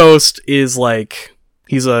Stephen Toast is like,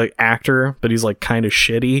 he's a actor, but he's like kind of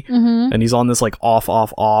shitty, and he's on this like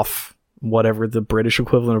off, whatever the British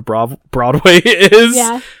equivalent of Broadway is.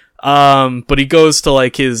 Yeah. But he goes to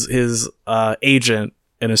like his agent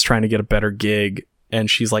and is trying to get a better gig, and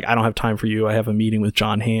she's like, I don't have time for you. I have a meeting with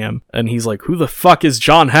John Hamm. And he's like, who the fuck is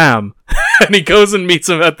John Hamm? And he goes and meets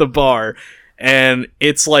him at the bar. And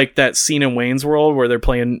it's like that scene in Wayne's World where they're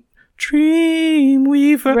playing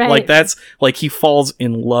Dreamweaver. Right. Like that's like he falls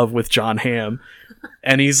in love with John Hamm.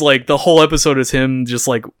 And he's like, the whole episode is him just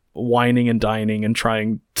like whining and dining and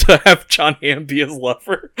trying to have John Hamm be his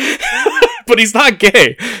lover. But he's not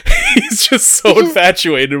gay. He's just so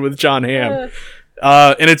infatuated with John Hamm.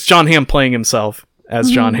 And it's John Hamm playing himself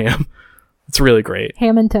as John Hamm. It's really great.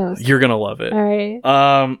 Ham and Toast. You're gonna love it. All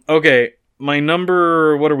right. Okay. My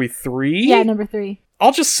number, what are we, 3? Yeah, number 3.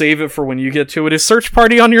 I'll just save it for when you get to it. Is Search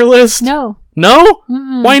Party on your list? No. No?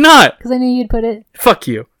 Mm-mm. Why not? Because I knew you'd put it. Fuck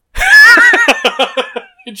you.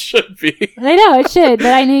 It should be. I know, it should,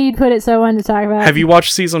 but I knew you'd put it, so I wanted to talk about it. Have you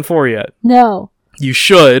watched season 4 yet? No. You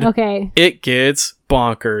should. Okay. It gets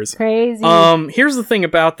bonkers. Crazy. Here's the thing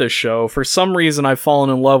about this show. For some reason, I've fallen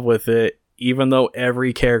in love with it, even though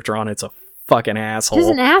every character on it's a fucking asshole. Just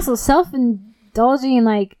an asshole. Self-indulging,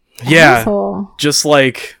 like, yeah. asshole. Just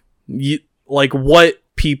like what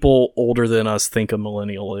people older than us think a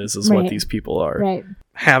millennial is Right. what these people are. Right.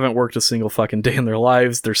 Haven't worked a single fucking day in their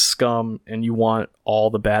lives. They're scum, and you want all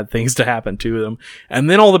the bad things to happen to them. And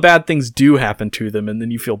then all the bad things do happen to them, and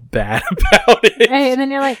then you feel bad about it. Right, and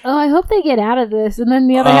then you're like, oh, I hope they get out of this. And then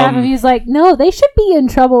the other half of you's like, no, they should be in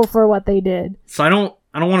trouble for what they did. So I don't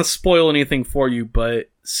want to spoil anything for you, but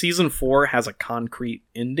season 4 has a concrete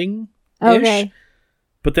ending. Okay.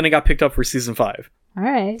 But then it got picked up for season 5. All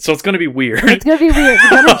right. So it's going to be weird. It's going to be weird.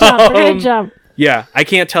 We're going to jump. We're going to jump. Yeah, I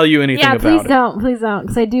can't tell you anything about it. Please don't,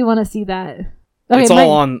 because I do want to see that. Okay, it's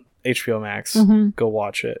all on HBO Max. Mm-hmm. Go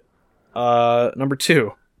watch it. Number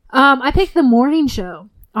 2. I picked The Morning Show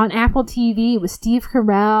on Apple TV with Steve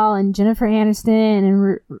Carell and Jennifer Aniston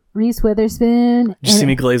and Reese Witherspoon. Did you see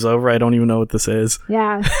me glaze over? I don't even know what this is.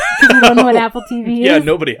 Yeah, because you don't know what Apple TV is. Yeah,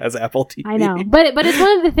 nobody has Apple TV. I know, but it's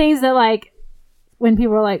one of the things that, like, when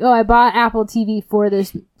people are like, "Oh, I bought Apple TV for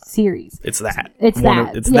this series," it's that. It's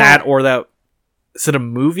that. It's that, or that. Is it a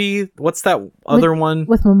movie? What's that other one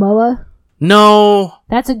with Momoa? No,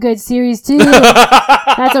 that's a good series too.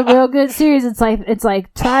 That's a real good series. It's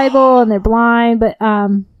like tribal and they're blind, but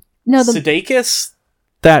no, Sudeikis.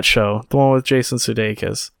 That show, the one with Jason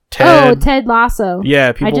Sudeikis. Ted Lasso.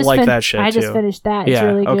 Yeah, people like that shit too. I just finished that. It's yeah,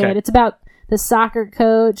 really good. okay. It's about this football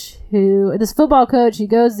coach who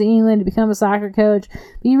goes to England to become a soccer coach,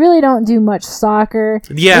 but you really don't do much soccer.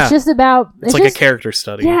 Yeah, it's just about. It's like a character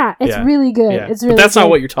study. Yeah, it's really good. Yeah. It's really. But that's good. not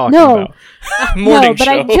what you're talking about. No, but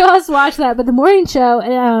I just watched that. But the morning show,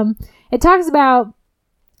 it talks about.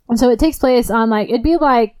 So it takes place on it'd be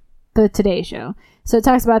like the Today Show. So it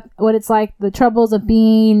talks about what it's like, the troubles of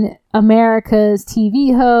being America's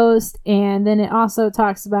TV host, and then it also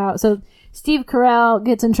talks about Steve Carell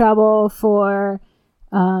gets in trouble for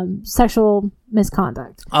sexual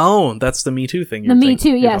misconduct. Oh, that's the Me Too thing. The Me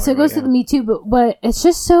Too, yeah. So it goes to the Me Too, but it's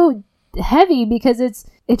just so heavy because it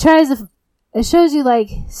shows you like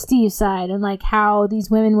Steve's side and like how these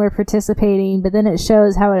women were participating, but then it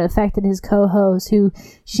shows how it affected his co-host, who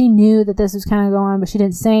she knew that this was kind of going on, but she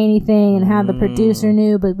didn't say anything, and how the producer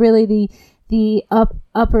knew, but really the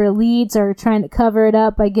upper leads are trying to cover it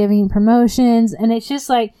up by giving promotions. And it's just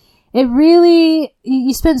like, it really,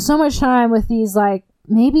 you spend so much time with these like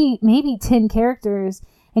maybe 10 characters,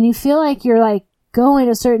 and you feel like you're like going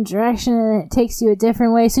a certain direction and it takes you a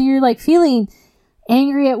different way. So you're like feeling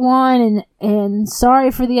angry at one and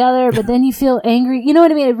sorry for the other, but then you feel angry. You know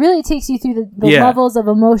what I mean? It really takes you through the levels of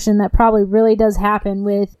emotion that probably really does happen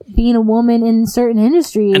with being a woman in certain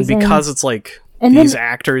industries. And because it's like these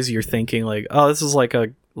actors, you're thinking like, oh, this is like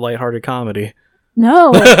a lighthearted comedy.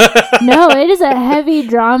 No, it is a heavy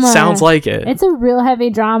drama. Sounds like it. It's a real heavy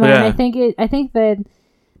drama, and I think that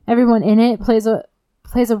everyone in it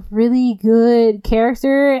plays a really good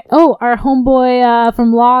character. Oh, our homeboy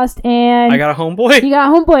from Lost, and I got a homeboy. you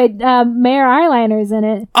got homeboy Mayor Eyeliner's in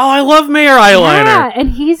it. Oh, I love Mayor Eyeliner. Yeah,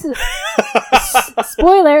 and he's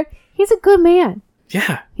spoiler. He's a good man.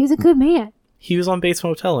 Yeah, He's a good man. he was on Bates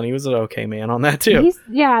Motel, and he was an okay man on that too.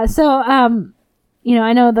 So you know,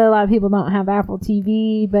 I know that a lot of people don't have Apple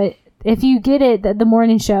TV, but if you get it, the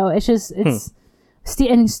morning show, it's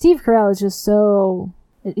Steve Carell is just so,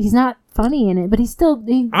 he's not funny in it, but he's still.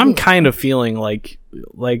 I'm kind of feeling like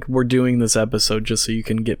we're doing this episode just so you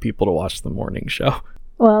can get people to watch the morning show.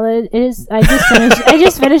 Well, it is. I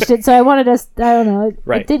just finished it, so I wanted us. I don't know.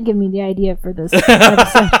 Right. It did give me the idea for this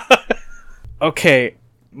episode. Okay,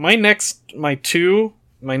 my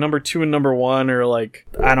number 2 and number 1 are like,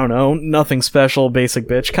 I don't know, nothing special, basic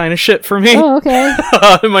bitch kind of shit for me. Oh, okay.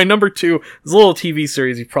 My number 2 is a little TV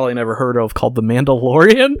series you've probably never heard of called The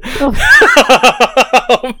Mandalorian.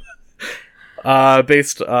 Oh.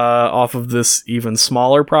 Based off of this even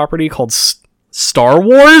smaller property called Star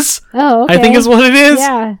Wars. Oh, okay. I think is what it is.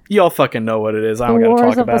 Yeah. Y'all fucking know what it is. I don't The gotta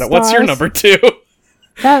Wars talk of about the it. What's your Stars. number 2?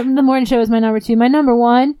 The morning show is my number 2. My number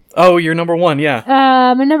 1. Oh, your number 1, yeah.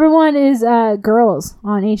 My number 1 is Girls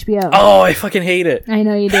on HBO. Oh, I fucking hate it. I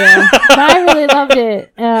know you do, but I really loved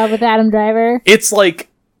it with Adam Driver. It's like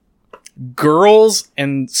Girls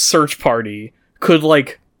and Search Party could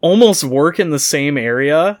like almost work in the same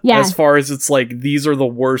area. Yeah. As far as it's like, these are the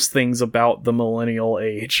worst things about the millennial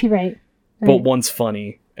age. Right. But one's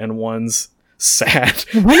funny and one's sad.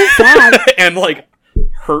 One is sad. And like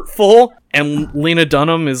hurtful. And Lena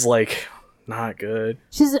Dunham is like not good.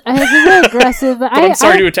 She's really aggressive. But I'm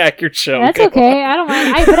sorry to attack your show. That's Go okay. on. I don't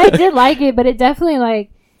mind. But I did like it. But it definitely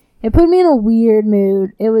it put me in a weird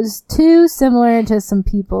mood. It was too similar to some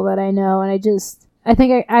people that I know, and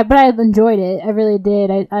but I enjoyed it. I really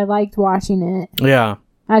did. I liked watching it. Yeah.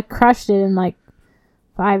 I crushed it in like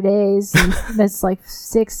 5 days. And that's like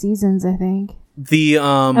 6 seasons, I think.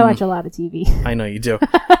 I watch a lot of TV. I know you do.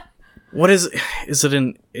 What is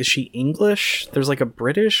she English? There's like a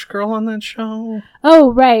British girl on that show.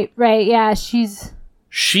 Oh, right. Yeah,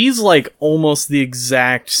 she's like almost the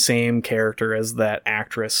exact same character as that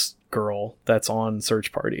actress girl that's on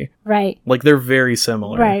Search Party. right. Like they're very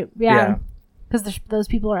similar. Right. Yeah. Because those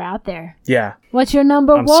people are out there. Yeah. What's your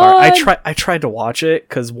number I'm one? sorry. I tried to watch it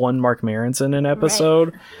because Mark Maron's in an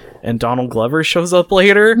episode, and Donald Glover shows up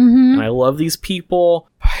later, and I love these people.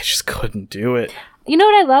 I just couldn't do it. You know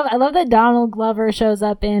what I love? I love that Donald Glover shows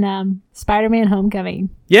up in Spider-Man: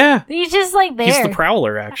 Homecoming. Yeah. He's just like there. He's the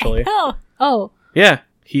Prowler, actually. Oh. Yeah.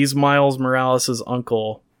 He's Miles Morales'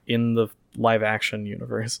 uncle in the live-action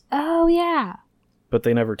universe. Oh, yeah. But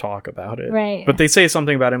they never talk about it. Right. But they say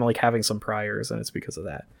something about him like having some priors, and it's because of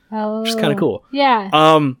that. Oh. Which is kind of cool. Yeah.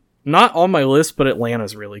 Not on my list, but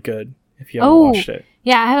Atlanta's really good. If you haven't watched it.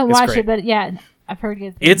 Yeah, I haven't It's watched great. it, but yeah, I've heard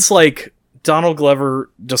good things. It's like Donald Glover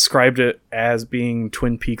described it as being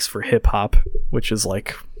Twin Peaks for hip hop, which is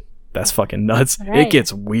like, that's fucking nuts. Right. It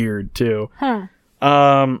gets weird too. Huh.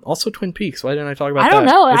 Also Twin Peaks. Why didn't I talk about that? I don't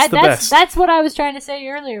know. It's the best. That's what I was trying to say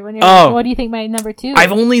earlier when you're what do you think my number 2 is?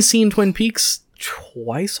 I've only seen Twin Peaks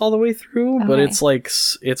twice all the way through, but Okay. it's like,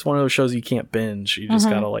 it's one of those shows you can't binge. You just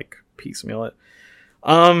gotta like piecemeal it.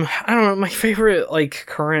 I don't know. My favorite like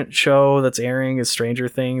current show that's airing is Stranger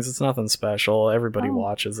Things. It's nothing special. Everybody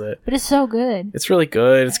watches it. But it's so good. It's really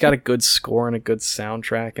good. It's got a good score and a good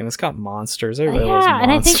soundtrack, and it's got monsters. Everybody loves Yeah,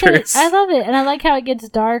 and I think monsters. I love it, and I like how it gets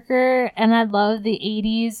darker, and I love the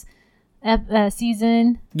 80s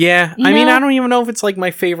season. Yeah, You I mean, know- I don't even know if it's like my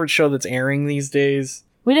favorite show that's airing these days.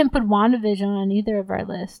 We didn't put WandaVision on either of our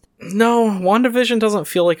list. No, WandaVision doesn't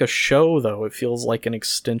feel like a show, though. It feels like an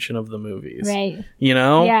extension of the movies. Right. You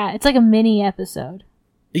know? Yeah, it's like a mini episode.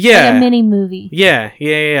 Yeah. Like a mini movie.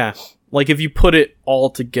 Yeah. Like, if you put it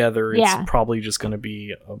all together, it's Yeah. probably just going to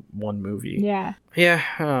be one movie. Yeah.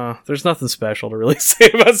 Yeah, there's nothing special to really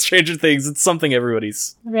say about Stranger Things. It's something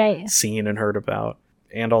everybody's Right. seen and heard about.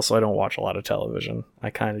 And also, I don't watch a lot of television.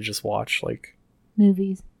 I kind of just watch, like...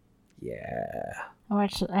 Movies. Yeah.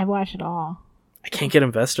 I watch it all. I can't get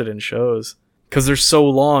invested in shows because they're so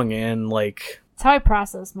long, and like It's how I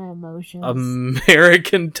process my emotions.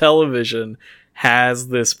 American television has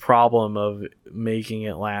this problem of making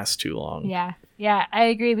it last too long. Yeah, I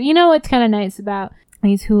agree. But you know what's kind of nice about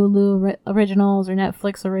these Hulu originals or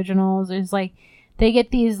Netflix originals is like they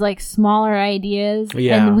get these like smaller ideas,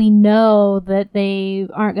 Yeah. and we know that they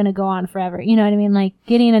aren't going to go on forever. You know what I mean? Like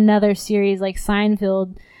getting another series like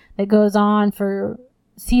Seinfeld that goes on for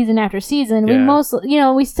season after season.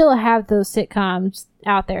 Yeah. We still have those sitcoms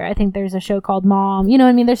out there. I think there's a show called Mom. You know what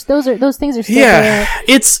I mean? Those things are still Yeah, there.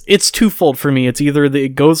 it's twofold for me. It's either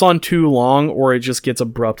it goes on too long or it just gets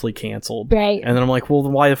abruptly canceled. Right. And then I'm like, well,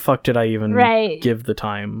 why the fuck did I even Right. give the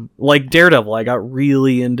time? Like Daredevil, I got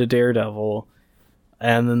really into Daredevil,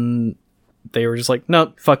 and then they were just like,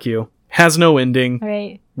 no, fuck you. Has no ending.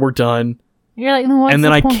 Right. We're done. You're like, what's And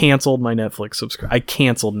then the I point? canceled my Netflix subscription. I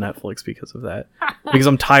canceled Netflix because of that. Because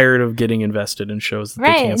I'm tired of getting invested in shows that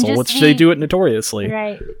Right, they and cancel, just which they do it notoriously.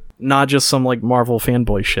 Right. Not just some like Marvel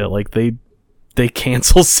fanboy shit. Like they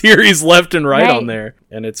cancel series left and right on there,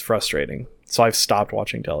 and it's frustrating. So I've stopped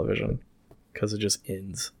watching television because it just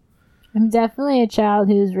ends. I'm definitely a child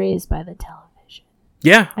who's raised by the television.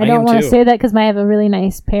 Yeah, I don't am want too. to say that because I have a really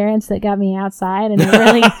nice parents that got me outside and they're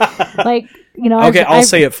really like, you know. Okay, I'll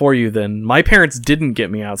say it for you then. My parents didn't get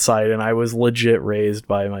me outside, and I was legit raised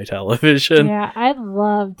by my television. Yeah, I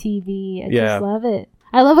love TV. I Yeah. just love it.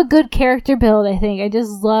 I love a good character build. I think I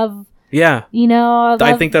just love, Yeah. you know.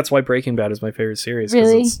 I think that's why Breaking Bad is my favorite series.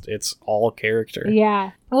 Really? It's all character. Yeah.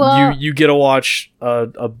 Well, You get to watch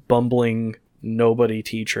a bumbling nobody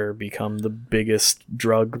teacher become the biggest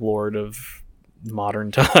drug lord of modern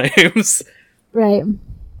times. right.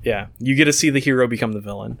 Yeah, you get to see the hero become the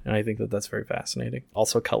villain, and I think that's very fascinating.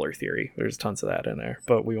 Also, color theory. There's tons of that in there,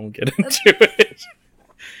 but we won't get into it.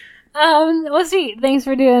 Well, sweet. Thanks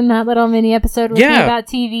for doing that little mini episode with me about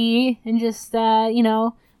TV and just, you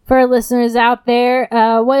know, for our listeners out there,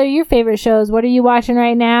 what are your favorite shows? What are you watching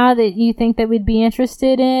right now that you think that we'd be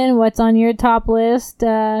interested in? What's on your top list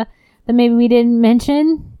that maybe we didn't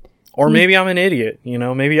mention? Or maybe I'm an idiot, you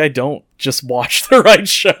know? Maybe I don't just watch the right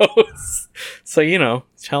shows. So, you know,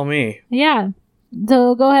 tell me. Yeah.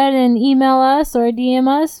 So go ahead and email us or DM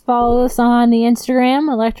us. Follow us on the Instagram,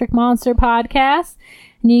 Electric Monster Podcast.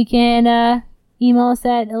 And you can email us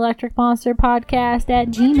at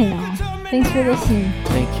electricmonsterpodcast@gmail.com. Thanks for listening.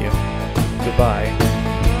 Thank you. Goodbye.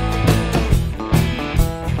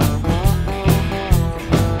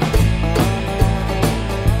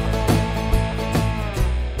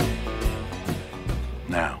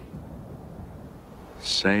 Now,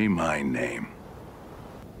 say my name.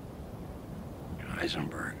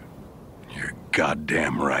 Heisenberg. You're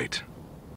goddamn right.